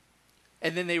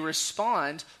 And then they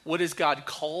respond, what does God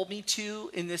call me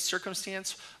to in this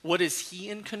circumstance? What is he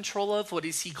in control of? What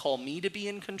does he call me to be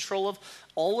in control of?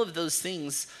 All of those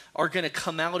things are going to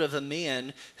come out of a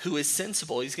man who is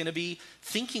sensible. He's going to be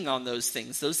thinking on those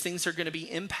things. Those things are going to be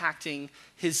impacting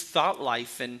his thought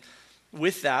life, and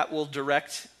with that will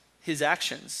direct his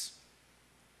actions.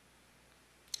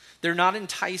 They're not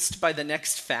enticed by the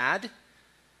next fad,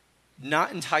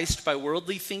 not enticed by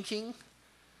worldly thinking,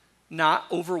 not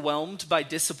overwhelmed by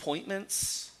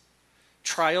disappointments.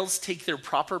 Trials take their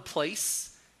proper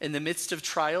place. In the midst of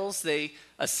trials, a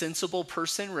sensible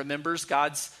person remembers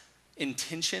God's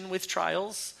intention with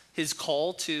trials, his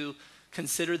call to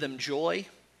consider them joy.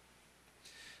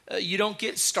 You don't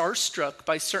get starstruck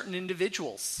by certain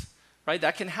individuals, right?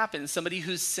 That can happen. Somebody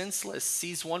who's senseless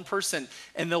sees one person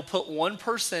and they'll put one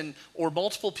person or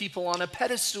multiple people on a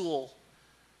pedestal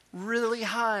really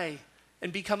high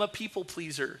and become a people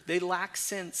pleaser. They lack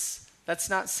sense. That's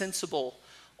not sensible.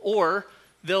 Or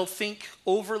they'll think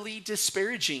overly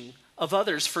disparaging of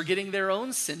others, forgetting their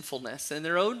own sinfulness and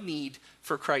their own need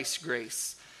for Christ's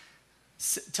grace.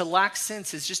 To lack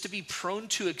sense is just to be prone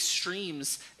to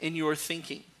extremes in your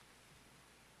thinking.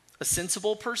 A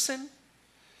sensible person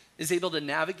is able to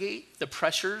navigate the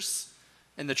pressures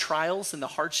and the trials and the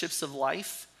hardships of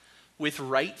life with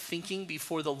right thinking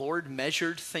before the Lord,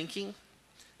 measured thinking,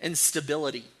 and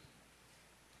stability.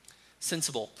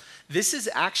 Sensible. This is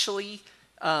actually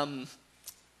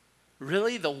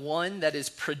really the one that is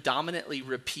predominantly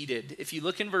repeated. If you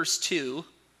look in verse 2,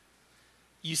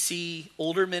 you see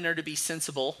older men are to be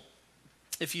sensible.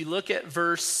 If you look at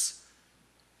verse,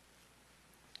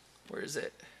 where is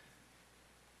it?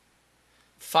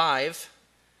 5,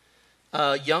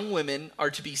 young women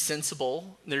are to be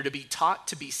sensible. They're to be taught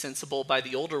to be sensible by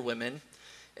the older women.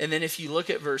 And then if you look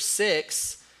at verse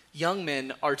 6, young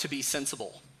men are to be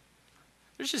sensible.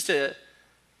 There's just a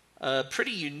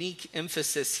pretty unique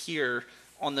emphasis here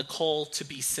on the call to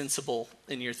be sensible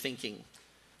in your thinking.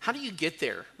 How do you get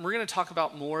there? We're going to talk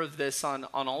about more of this on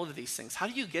all of these things. How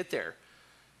do you get there?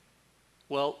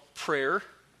 Well, prayer,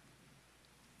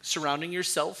 surrounding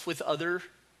yourself with other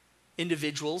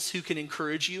individuals who can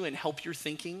encourage you and help your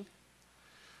thinking,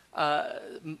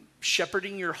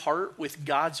 shepherding your heart with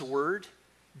God's word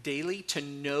daily to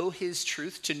know his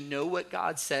truth, to know what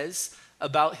God says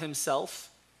about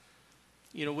himself.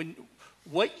 You know, when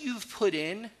what you've put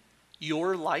in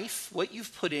your life, what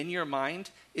you've put in your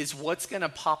mind is what's going to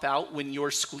pop out when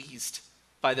you're squeezed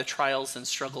by the trials and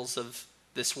struggles of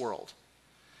this world.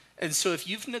 And so if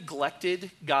you've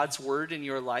neglected God's word in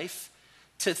your life,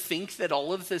 to think that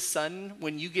all of the sudden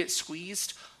when you get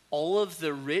squeezed, all of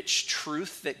the rich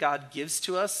truth that God gives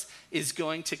to us is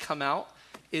going to come out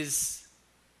is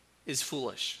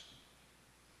foolish.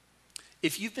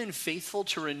 If you've been faithful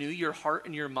to renew your heart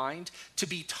and your mind, to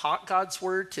be taught God's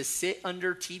word, to sit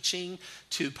under teaching,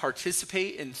 to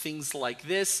participate in things like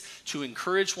this, to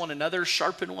encourage one another,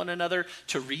 sharpen one another,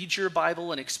 to read your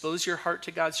Bible and expose your heart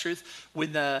to God's truth,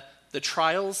 when the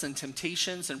trials and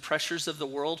temptations and pressures of the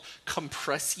world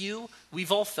compress you,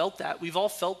 we've all felt that. We've all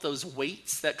felt those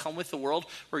weights that come with the world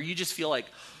where you just feel like,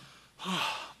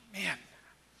 oh, man,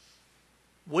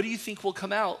 what do you think will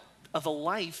come out of a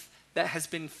life that has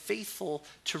been faithful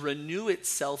to renew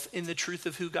itself in the truth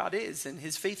of who God is and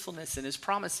his faithfulness and his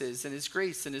promises and his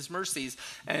grace and his mercies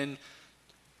and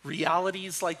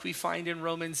realities like we find in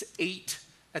Romans 8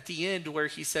 at the end, where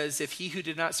he says, if he who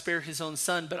did not spare his own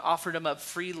son but offered him up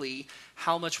freely,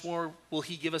 how much more will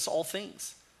he give us all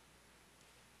things?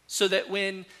 So that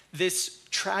when this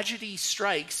tragedy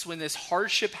strikes, when this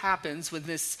hardship happens, when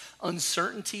this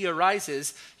uncertainty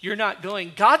arises, you're not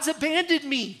going, God's abandoned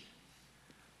me.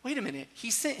 Wait a minute,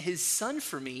 he sent his son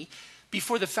for me.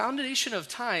 Before the foundation of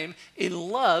time, in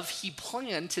love, he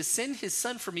planned to send his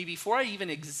son for me before I even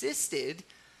existed,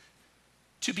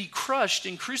 to be crushed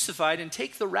and crucified and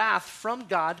take the wrath from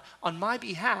God on my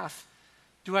behalf.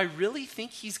 Do I really think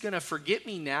he's going to forget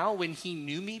me now when he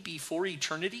knew me before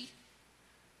eternity?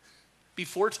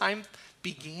 Before time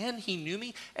began, he knew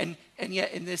me. And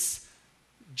yet in this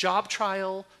job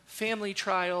trial, family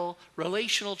trial,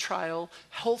 relational trial,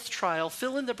 health trial,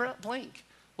 fill in the blank,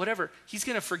 whatever. He's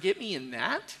going to forget me in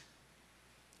that?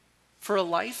 For a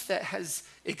life that has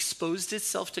exposed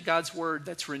itself to God's word,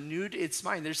 that's renewed its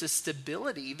mind, there's a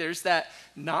stability. There's that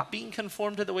not being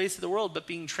conformed to the ways of the world, but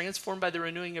being transformed by the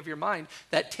renewing of your mind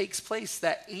that takes place,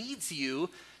 that aids you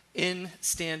in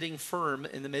standing firm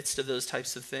in the midst of those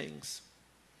types of things.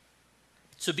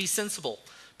 So be sensible.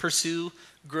 Pursue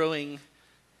growing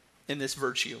in this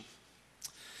virtue.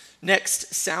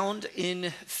 Next, sound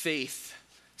in faith.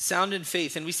 Sound in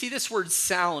faith. And we see this word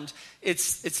sound,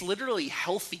 it's literally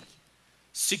healthy,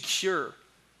 secure,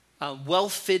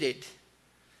 well-fitted.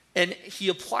 And he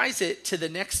applies it to the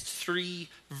next three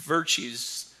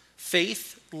virtues: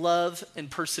 faith, love, and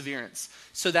perseverance.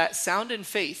 So that sound in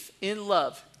faith, in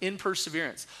love, in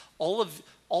perseverance, all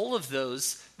of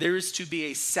those, there is to be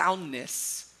a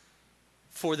soundness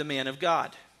for the man of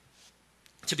God.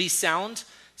 To be sound,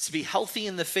 to be healthy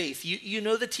in the faith. You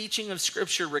know the teaching of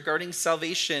Scripture regarding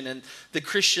salvation and the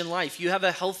Christian life. You have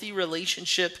a healthy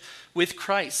relationship with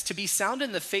Christ. To be sound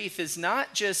in the faith is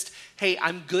not just, hey,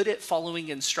 I'm good at following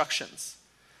instructions.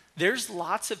 There's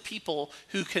lots of people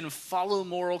who can follow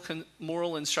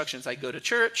moral instructions. I go to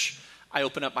church, I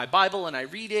open up my Bible and I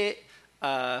read it.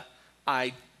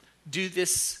 I do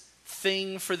this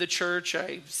thing for the church.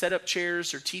 I set up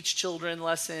chairs or teach children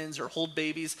lessons or hold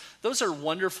babies. Those are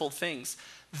wonderful things.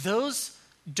 Those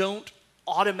don't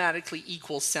automatically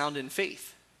equal sound in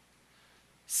faith.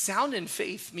 Sound in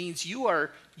faith means you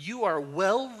are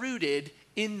well rooted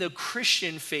in the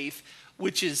Christian faith,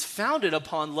 which is founded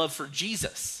upon love for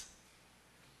Jesus.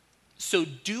 So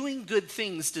doing good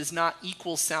things does not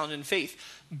equal sound in faith.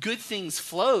 Good things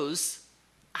flows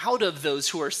out of those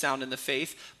who are sound in the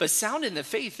faith, but sound in the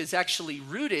faith is actually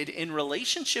rooted in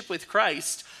relationship with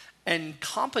Christ and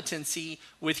competency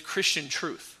with Christian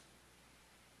truth.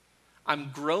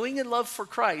 I'm growing in love for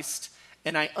Christ,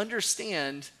 and I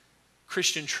understand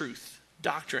Christian truth,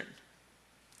 doctrine.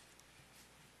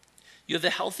 You have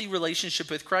a healthy relationship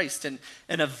with Christ and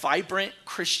a vibrant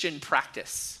Christian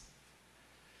practice.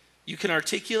 You can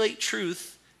articulate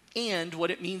truth and what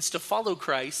it means to follow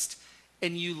Christ,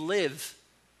 and you live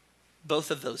both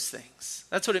of those things.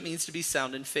 That's what it means to be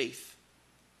sound in faith.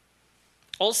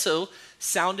 Also,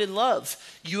 sound in love.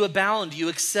 You abound, you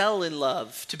excel in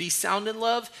love. To be sound in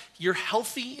love, you're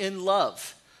healthy in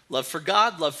love. Love for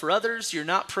God, love for others. You're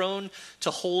not prone to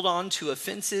hold on to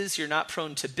offenses. You're not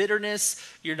prone to bitterness.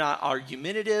 You're not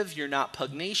argumentative. You're not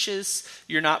pugnacious.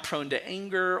 You're not prone to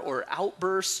anger or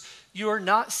outbursts. You are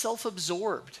not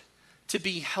self-absorbed. To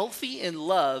be healthy in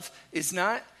love is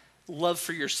not love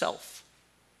for yourself.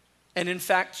 And in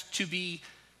fact, to be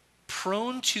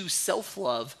prone to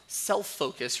self-love,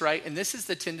 self-focus, right? And this is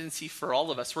the tendency for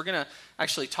all of us. We're going to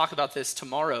actually talk about this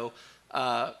tomorrow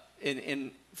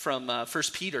from 1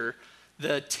 Peter.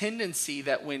 The tendency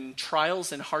that when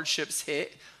trials and hardships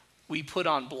hit, we put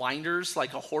on blinders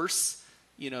like a horse,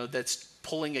 that's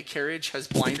pulling a carriage has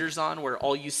blinders on where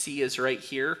all you see is right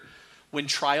here. When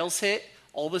trials hit,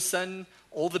 all of a sudden,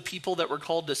 all the people that we're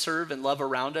called to serve and love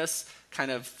around us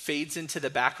kind of fades into the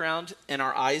background and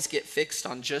our eyes get fixed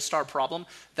on just our problem.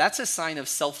 That's a sign of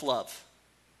self-love,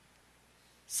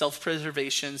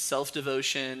 self-preservation,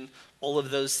 self-devotion, all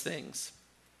of those things.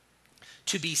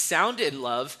 To be sound in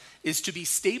love is to be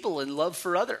stable in love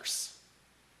for others.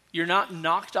 You're not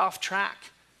knocked off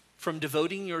track from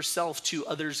devoting yourself to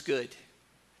others' good.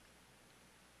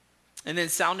 And then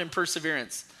sound in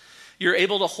perseverance. You're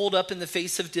able to hold up in the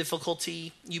face of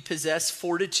difficulty. You possess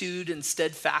fortitude and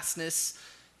steadfastness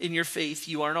in your faith.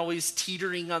 You aren't always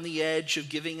teetering on the edge of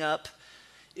giving up.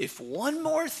 If one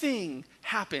more thing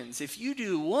happens, if you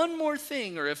do one more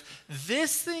thing, or if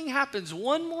this thing happens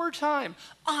one more time,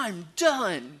 I'm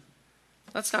done.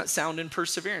 That's not sound in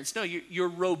perseverance. No, you're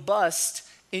robust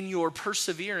in your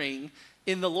persevering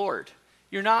in the Lord.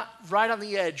 You're not right on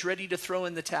the edge, ready to throw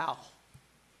in the towel.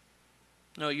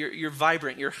 No, you're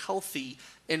vibrant, you're healthy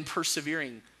in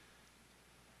persevering,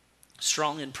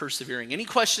 strong in persevering. Any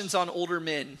questions on older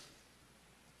men?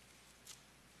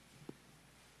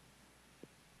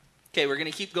 Okay, we're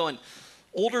going to keep going.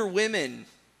 Older women,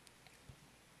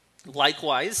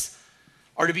 likewise,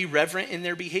 are to be reverent in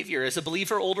their behavior. As a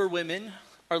believer, older women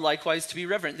are likewise to be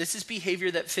reverent. This is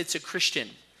behavior that fits a Christian.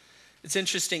 It's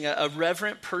interesting, a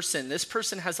reverent person, this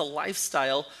person has a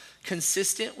lifestyle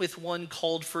consistent with one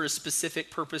called for a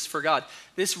specific purpose for God.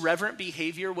 This reverent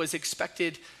behavior was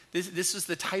expected. This was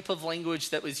the type of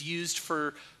language that was used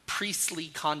for priestly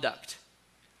conduct.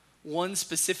 One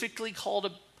specifically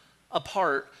called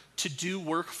apart to do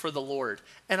work for the Lord.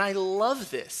 And I love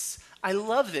this. I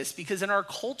love this because in our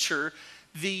culture,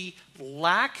 the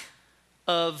lack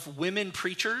of women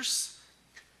preachers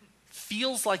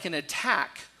feels like an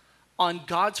attack on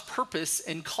God's purpose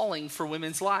and calling for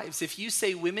women's lives. If you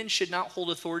say women should not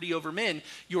hold authority over men,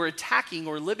 you're attacking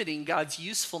or limiting God's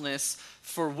usefulness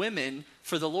for women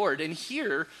for the Lord. And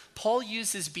here, Paul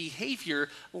uses behavior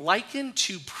likened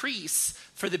to priests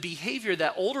for the behavior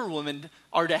that older women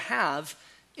are to have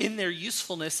in their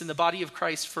usefulness in the body of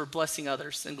Christ for blessing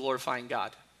others and glorifying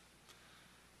God.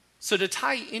 So to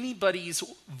tie anybody's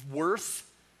worth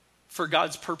for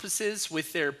God's purposes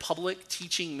with their public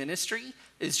teaching ministry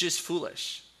is just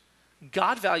foolish.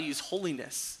 God values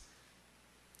holiness,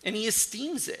 and he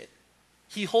esteems it.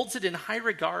 He holds it in high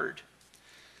regard.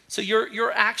 So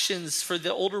your actions for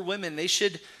the older women,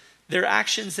 their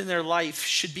actions in their life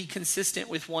should be consistent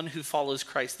with one who follows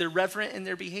Christ. They're reverent in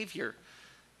their behavior.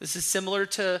 This is similar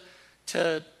to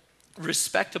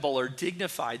respectable or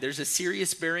dignified. There's a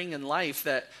serious bearing in life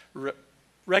that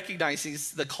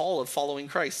recognizes the call of following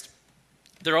Christ.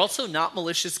 They're also not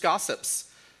malicious gossips.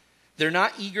 They're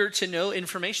not eager to know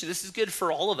information. This is good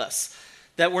for all of us,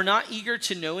 that we're not eager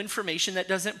to know information that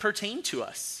doesn't pertain to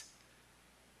us.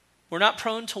 We're not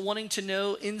prone to wanting to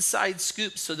know inside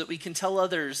scoops so that we can tell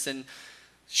others and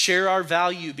share our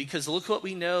value because look what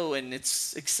we know, and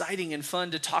it's exciting and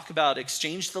fun to talk about,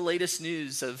 exchange the latest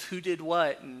news of who did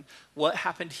what and what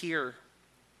happened here.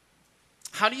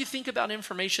 How do you think about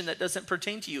information that doesn't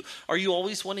pertain to you? Are you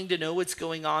always wanting to know what's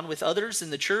going on with others in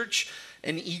the church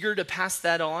and eager to pass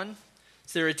that on?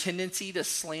 Is there a tendency to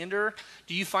slander?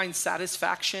 Do you find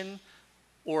satisfaction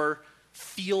or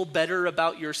feel better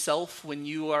about yourself when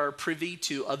you are privy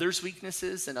to others'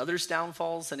 weaknesses and others'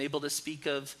 downfalls and able to speak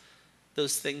of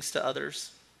those things to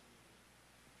others.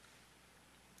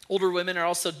 Older women are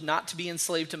also not to be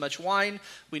enslaved to much wine.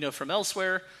 We know from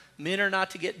elsewhere, men are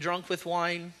not to get drunk with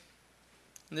wine.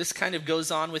 And this kind of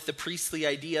goes on with the priestly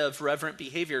idea of reverent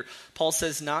behavior. Paul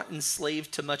says not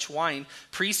enslaved to much wine.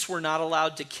 Priests were not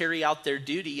allowed to carry out their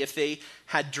duty if they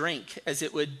had drank, as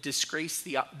it would disgrace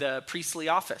the priestly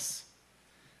office.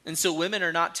 And so women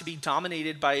are not to be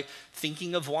dominated by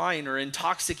thinking of wine or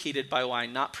intoxicated by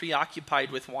wine, not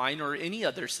preoccupied with wine or any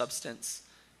other substance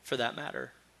for that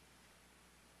matter.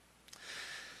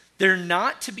 They're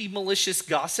not to be malicious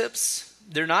gossips.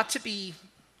 They're not to be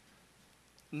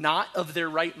not of their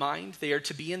right mind. They are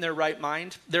to be in their right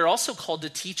mind. They're also called to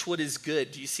teach what is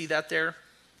good. Do you see that there?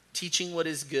 Teaching what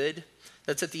is good.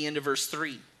 That's at the end of verse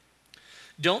 3.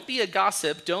 Don't be a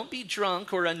gossip. Don't be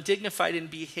drunk or undignified in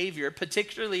behavior,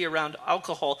 particularly around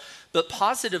alcohol, but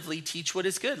positively teach what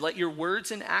is good. Let your words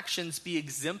and actions be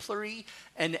exemplary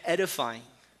and edifying.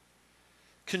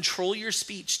 Control your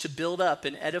speech to build up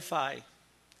and edify.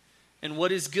 And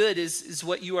what is good is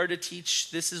what you are to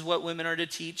teach. This is what women are to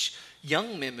teach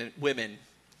young women,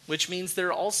 which means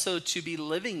they're also to be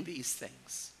living these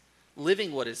things,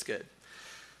 living what is good.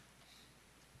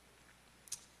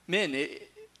 Men,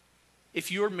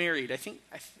 if you're married, I think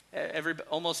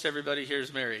almost everybody here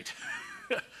is married,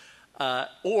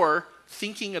 or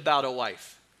thinking about a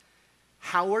wife.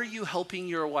 How are you helping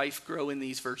your wife grow in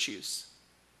these virtues?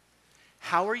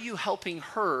 How are you helping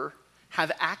her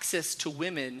have access to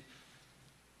women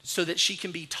so that she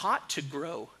can be taught to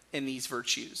grow in these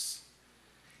virtues?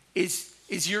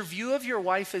 Is your view of your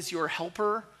wife as your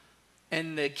helper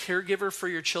and the caregiver for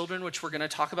your children, which we're going to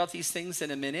talk about these things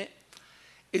in a minute,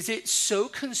 is it so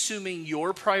consuming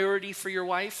your priority for your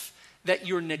wife that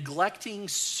you're neglecting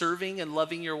serving and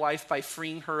loving your wife by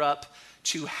freeing her up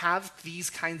to have these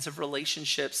kinds of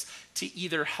relationships to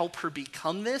either help her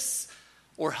become this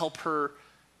or help her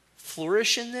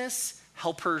flourish in this,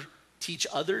 help her teach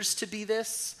others to be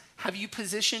this? Have you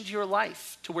positioned your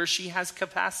life to where she has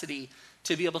capacity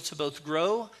to be able to both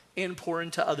grow and pour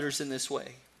into others in this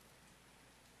way?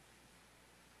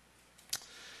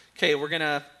 Okay, we're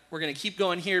gonna keep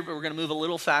going here, but we're gonna move a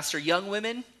little faster.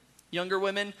 Younger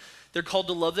women, they're called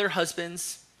to love their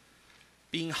husbands,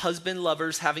 being husband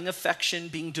lovers, having affection,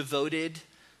 being devoted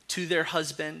to their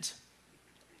husband.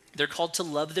 They're called to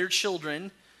love their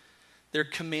children. They're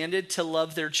commanded to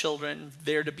love their children.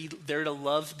 They're to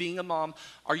love being a mom.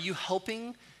 Are you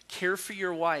helping care for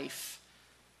your wife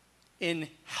in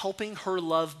helping her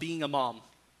love being a mom?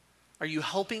 Are you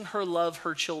helping her love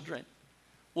her children?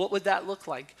 What would that look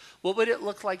like? What would it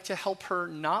look like to help her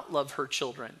not love her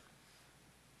children?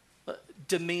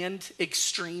 Demand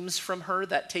extremes from her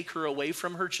that take her away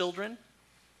from her children?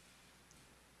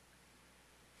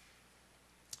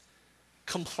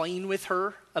 Complain with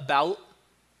her about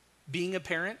being a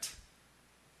parent,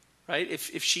 right?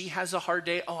 If she has a hard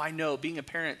day, oh, I know, being a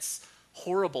parent's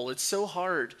horrible. It's so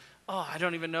hard. Oh, I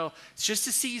don't even know. It's just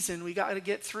a season. We got to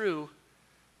get through.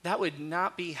 That would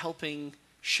not be helping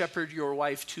shepherd your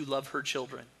wife to love her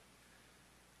children.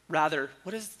 Rather,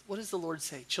 what does the Lord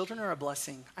say? Children are a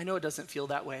blessing. I know it doesn't feel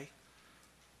that way,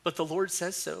 but the Lord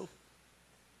says so.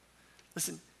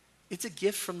 Listen, it's a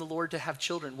gift from the Lord to have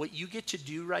children. What you get to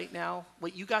do right now,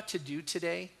 what you got to do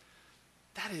today,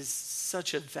 that is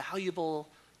such a valuable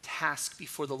task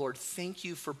before the Lord. Thank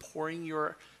you for pouring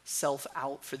yourself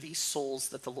out for these souls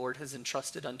that the Lord has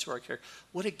entrusted unto our care.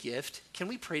 What a gift. Can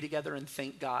we pray together and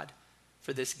thank God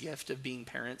for this gift of being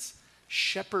parents?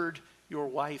 Shepherd your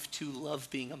wife to love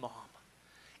being a mom.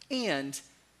 And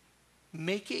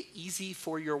make it easy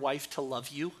for your wife to love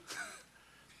you.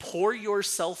 Pour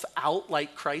yourself out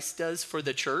like Christ does for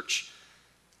the church.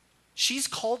 She's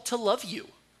called to love you,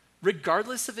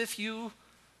 regardless of if you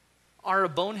are a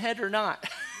bonehead or not.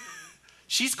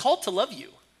 She's called to love you.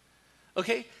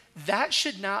 Okay? That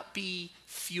should not be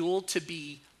fuel to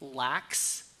be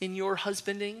lax in your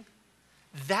husbanding.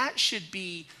 That should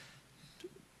be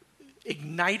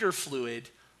igniter fluid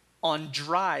on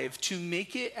drive to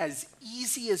make it as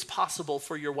easy as possible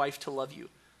for your wife to love you.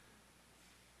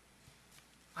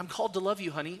 I'm called to love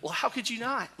you, honey. Well, how could you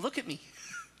not? Look at me.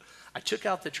 I took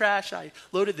out the trash. I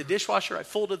loaded the dishwasher. I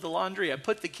folded the laundry. I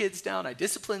put the kids down. I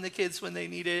disciplined the kids when they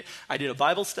needed it. I did a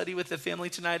Bible study with the family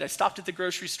tonight. I stopped at the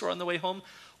grocery store on the way home.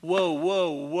 Whoa,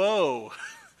 whoa, whoa.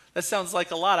 That sounds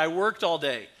like a lot. I worked all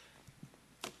day.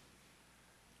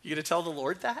 You going to tell the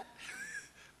Lord that?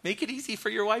 Make it easy for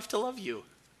your wife to love you.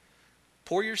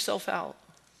 Pour yourself out.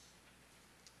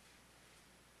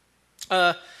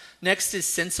 Next is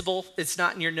sensible. It's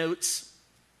not in your notes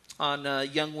on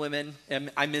young women.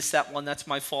 And I missed that one. That's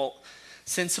my fault.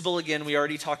 Sensible, again, we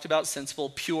already talked about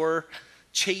sensible. Pure,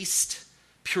 chaste,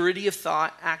 purity of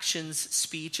thought, actions,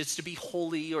 speech. It's to be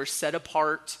holy or set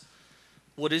apart.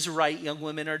 What is right? Young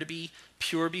women are to be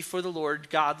pure before the Lord,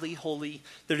 godly, holy.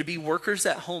 They're to be workers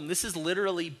at home. This is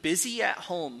literally busy at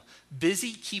home,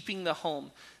 busy keeping the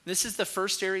home. This is the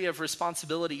first area of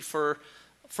responsibility for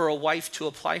a wife to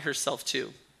apply herself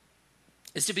to,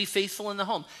 is to be faithful in the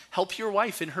home. Help your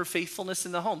wife in her faithfulness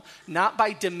in the home, not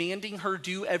by demanding her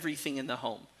do everything in the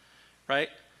home, right?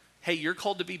 Hey, you're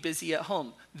called to be busy at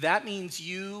home. That means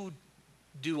you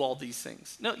do all these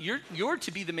things. No, you're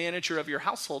to be the manager of your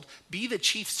household, be the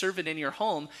chief servant in your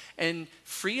home, and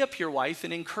free up your wife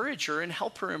and encourage her and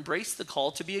help her embrace the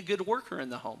call to be a good worker in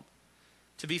the home,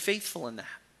 to be faithful in that.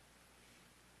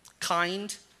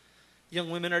 Kind. Young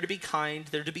women are to be kind.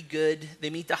 They're to be good. They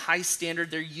meet the high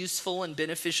standard. They're useful and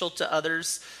beneficial to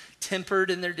others, tempered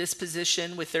in their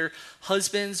disposition with their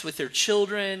husbands, with their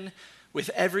children, with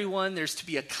everyone. There's to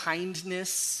be a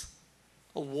kindness,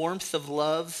 a warmth of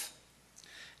love.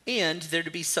 And they're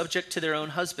to be subject to their own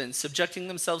husbands, subjecting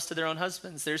themselves to their own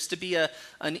husbands. There's to be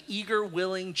an eager,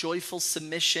 willing, joyful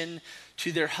submission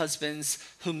to their husbands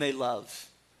whom they love,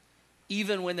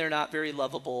 even when they're not very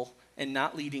lovable and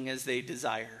not leading as they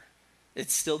desire.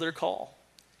 It's still their call.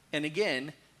 And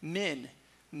again, men,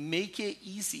 make it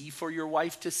easy for your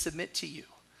wife to submit to you.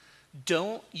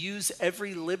 Don't use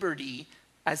every liberty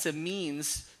as a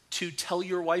means to tell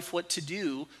your wife what to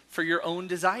do for your own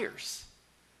desires,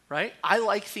 right? I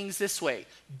like things this way.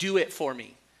 Do it for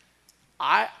me.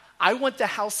 I want the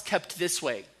house kept this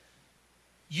way.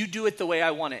 You do it the way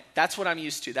I want it. That's what I'm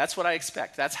used to. That's what I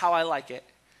expect. That's how I like it.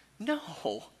 No.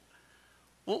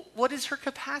 Well, what is her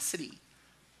capacity?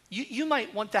 You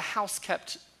might want the house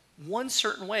kept one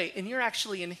certain way, and you're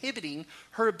actually inhibiting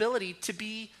her ability to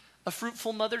be a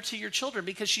fruitful mother to your children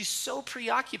because she's so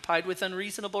preoccupied with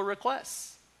unreasonable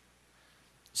requests.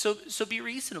 So be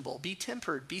reasonable, be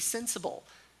tempered, be sensible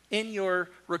in your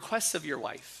requests of your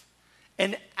wife,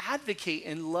 and advocate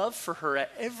and love for her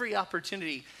at every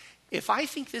opportunity. If I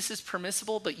think this is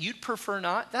permissible, but you'd prefer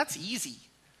not, that's easy.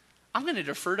 I'm going to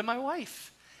defer to my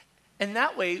wife. And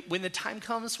that way, when the time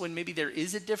comes when maybe there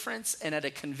is a difference and at a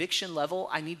conviction level,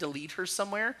 I need to lead her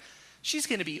somewhere, she's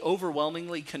going to be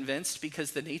overwhelmingly convinced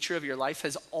because the nature of your life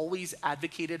has always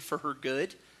advocated for her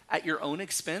good at your own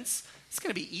expense. It's going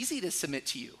to be easy to submit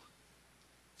to you.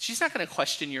 She's not going to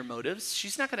question your motives.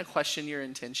 She's not going to question your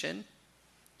intention.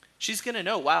 She's going to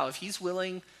know, wow, if he's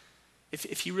willing, if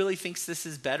he really thinks this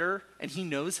is better and he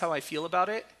knows how I feel about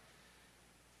it,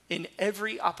 in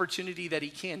every opportunity that he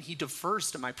can, he defers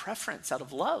to my preference out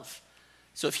of love.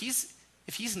 So if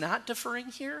he's not deferring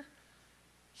here,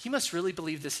 he must really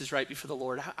believe this is right before the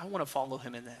Lord. I want to follow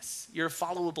him in this. You're a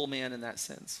followable man in that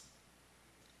sense.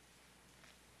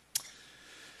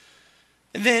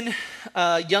 And then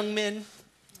young men,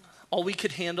 all we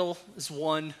could handle is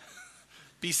one,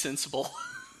 be sensible.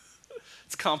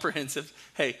 It's comprehensive.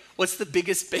 Hey, what's the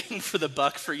biggest bang for the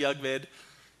buck for young men?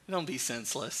 Don't be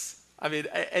senseless. I mean,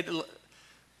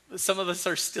 some of us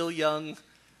are still young.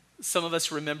 Some of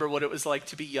us remember what it was like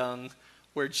to be young,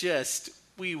 where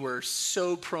we were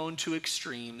so prone to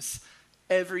extremes.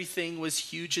 Everything was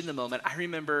huge in the moment. I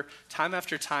remember time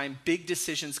after time, big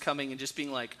decisions coming and just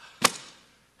being like,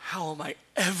 how am I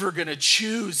ever going to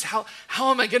choose? How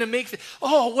am I going to make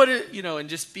and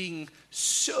just being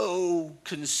so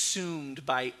consumed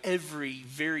by every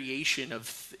variation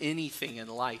of anything in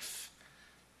life.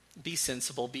 Be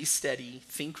sensible, be steady,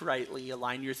 think rightly,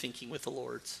 align your thinking with the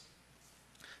Lord's.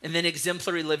 And then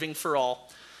exemplary living for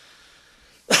all.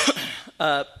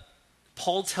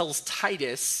 Paul tells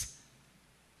Titus,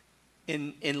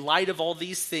 in light of all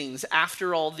these things,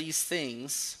 after all these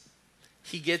things,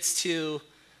 he gets to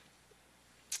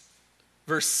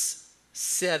verse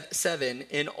 7,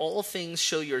 in all things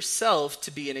show yourself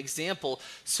to be an example.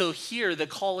 So here the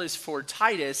call is for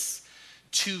Titus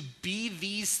to be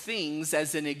these things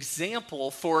as an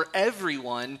example for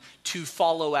everyone to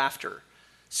follow after.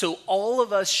 So all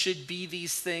of us should be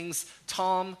these things.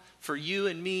 Tom, for you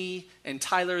and me and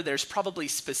Tyler, there's probably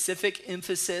specific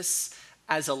emphasis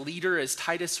as a leader, as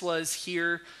Titus was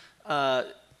here,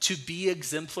 to be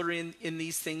exemplary in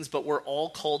these things, but we're all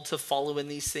called to follow in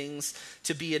these things,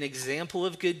 to be an example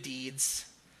of good deeds,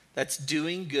 that's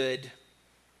doing good,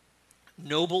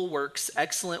 noble works,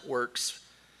 excellent works,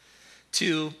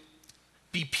 to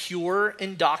be pure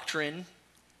in doctrine,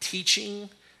 teaching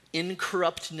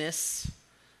incorruptness.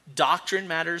 Doctrine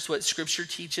matters. What Scripture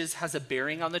teaches has a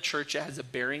bearing on the church. It has a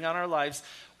bearing on our lives.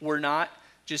 We're not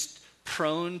just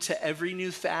prone to every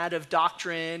new fad of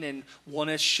doctrine and want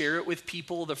to share it with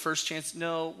people the first chance.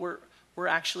 No, we're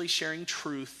actually sharing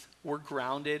truth. We're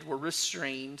grounded. We're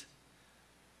restrained.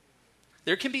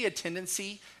 There can be a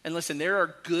tendency, and listen, there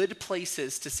are good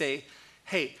places to say,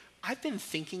 hey, I've been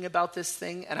thinking about this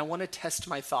thing and I want to test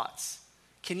my thoughts.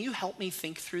 Can you help me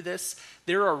think through this?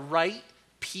 There are right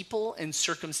people and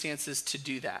circumstances to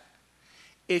do that.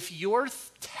 If you're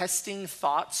testing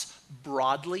thoughts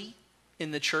broadly in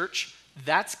the church,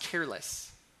 that's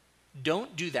careless.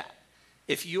 Don't do that.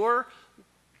 If you're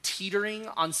teetering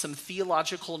on some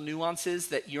theological nuances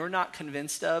that you're not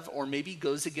convinced of or maybe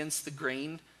goes against the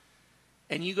grain,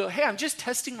 and you go, hey, I'm just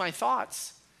testing my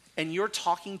thoughts, and you're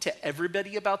talking to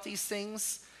everybody about these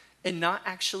things and not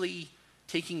actually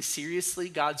taking seriously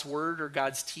God's word or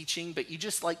God's teaching, but you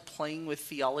just like playing with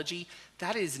theology,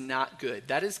 that is not good.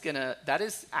 That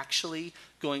is actually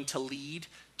going to lead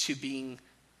to being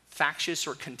factious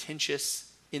or contentious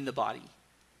in the body.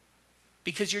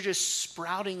 Because you're just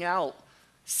sprouting out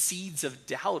seeds of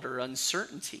doubt or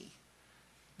uncertainty.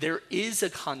 There is a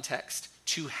context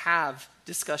to have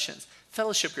discussions.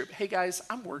 Fellowship group, hey guys,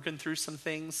 I'm working through some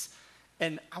things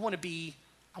and I want to be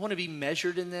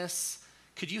measured in this.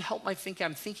 Could you help my thinking?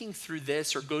 I'm thinking through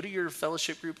this. Or go to your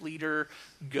fellowship group leader,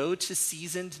 go to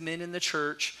seasoned men in the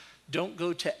church. Don't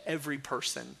go to every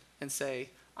person and say,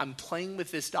 I'm playing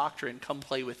with this doctrine, come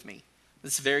play with me.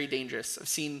 It's very dangerous. I've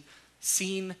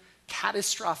seen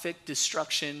catastrophic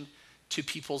destruction to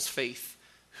people's faith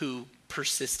who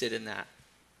persisted in that.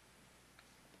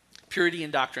 Purity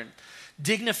in doctrine.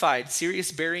 Dignified,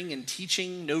 serious bearing in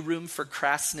teaching, no room for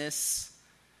crassness.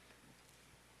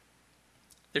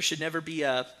 There should never be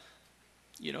a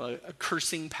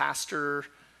cursing pastor.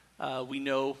 We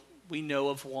know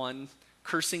of one.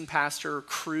 Cursing pastor,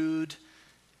 crude.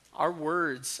 Our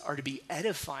words are to be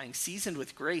edifying, seasoned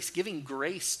with grace, giving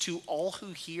grace to all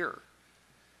who hear.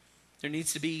 There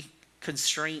needs to be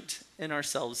constraint in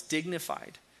ourselves,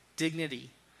 dignified, dignity.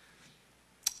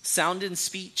 Sound in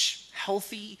speech,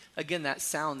 healthy, again, that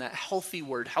sound, that healthy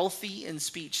word, healthy in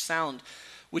speech, sound,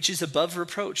 which is above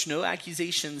reproach. No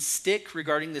accusations stick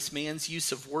regarding this man's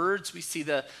use of words. We see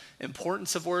the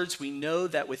importance of words. We know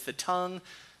that with the tongue,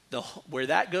 where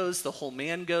that goes, the whole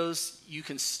man goes. You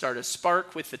can start a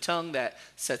spark with the tongue that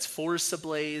sets forests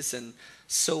ablaze and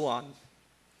so on.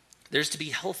 There's to be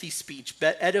healthy speech,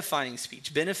 edifying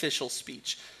speech, beneficial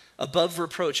speech, above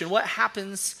reproach. And what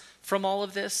happens from all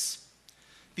of this?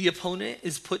 The opponent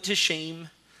is put to shame.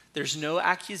 There's no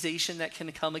accusation that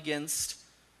can come against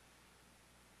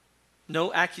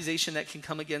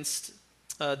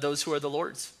those who are the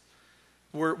Lord's.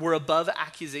 We're above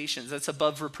accusations. That's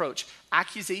above reproach.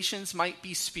 Accusations might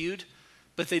be spewed,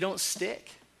 but they don't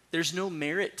stick. There's no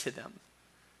merit to them.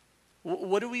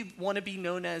 What do we want to be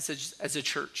known as a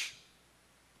church?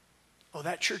 Oh,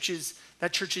 that church is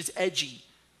edgy.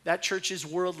 That church is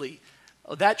worldly.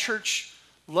 Oh, that church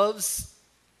loves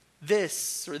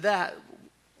this or that.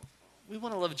 We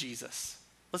want to love Jesus.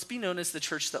 Let's be known as the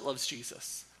church that loves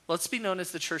Jesus. Let's be known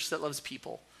as the church that loves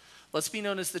people. Let's be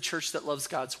known as the church that loves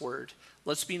God's word.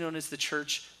 Let's be known as the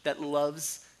church that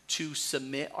loves to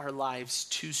submit our lives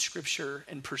to Scripture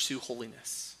and pursue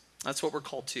holiness. That's what we're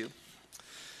called to.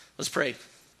 Let's pray.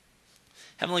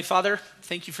 Heavenly Father,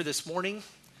 thank you for this morning.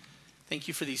 Thank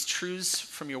you for these truths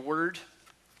from your word.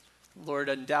 Lord,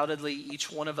 undoubtedly, each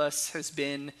one of us has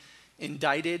been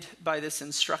indicted by this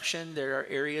instruction. There are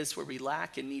areas where we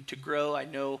lack and need to grow. I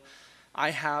know I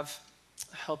have.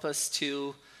 Help us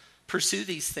to pursue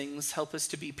these things. Help us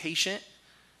to be patient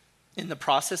in the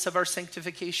process of our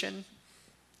sanctification.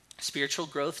 Spiritual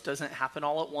growth doesn't happen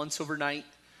all at once overnight,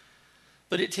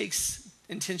 but it takes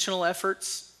intentional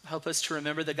efforts. Help us to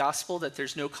remember the gospel, that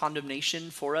there's no condemnation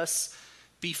for us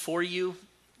before you,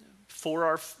 for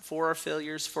our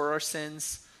failures, for our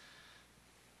sins.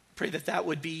 Pray that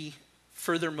would be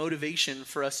further motivation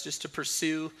for us just to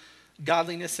pursue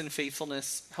godliness and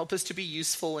faithfulness. Help us to be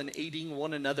useful in aiding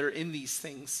one another in these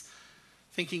things.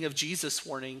 Thinking of Jesus'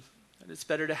 warning that it's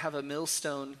better to have a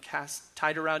millstone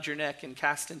tied around your neck and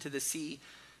cast into the sea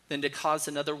than to cause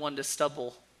another one to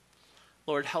stumble.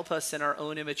 Lord, help us in our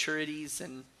own immaturities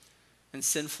and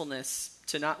sinfulness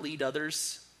to not lead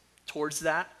others towards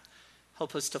that.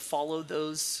 Help us to follow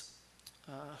those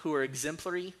who are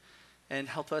exemplary, and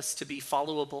help us to be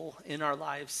followable in our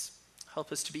lives.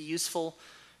 Help us to be useful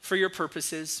for your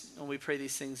purposes, and we pray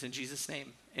these things in Jesus'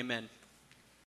 name. Amen.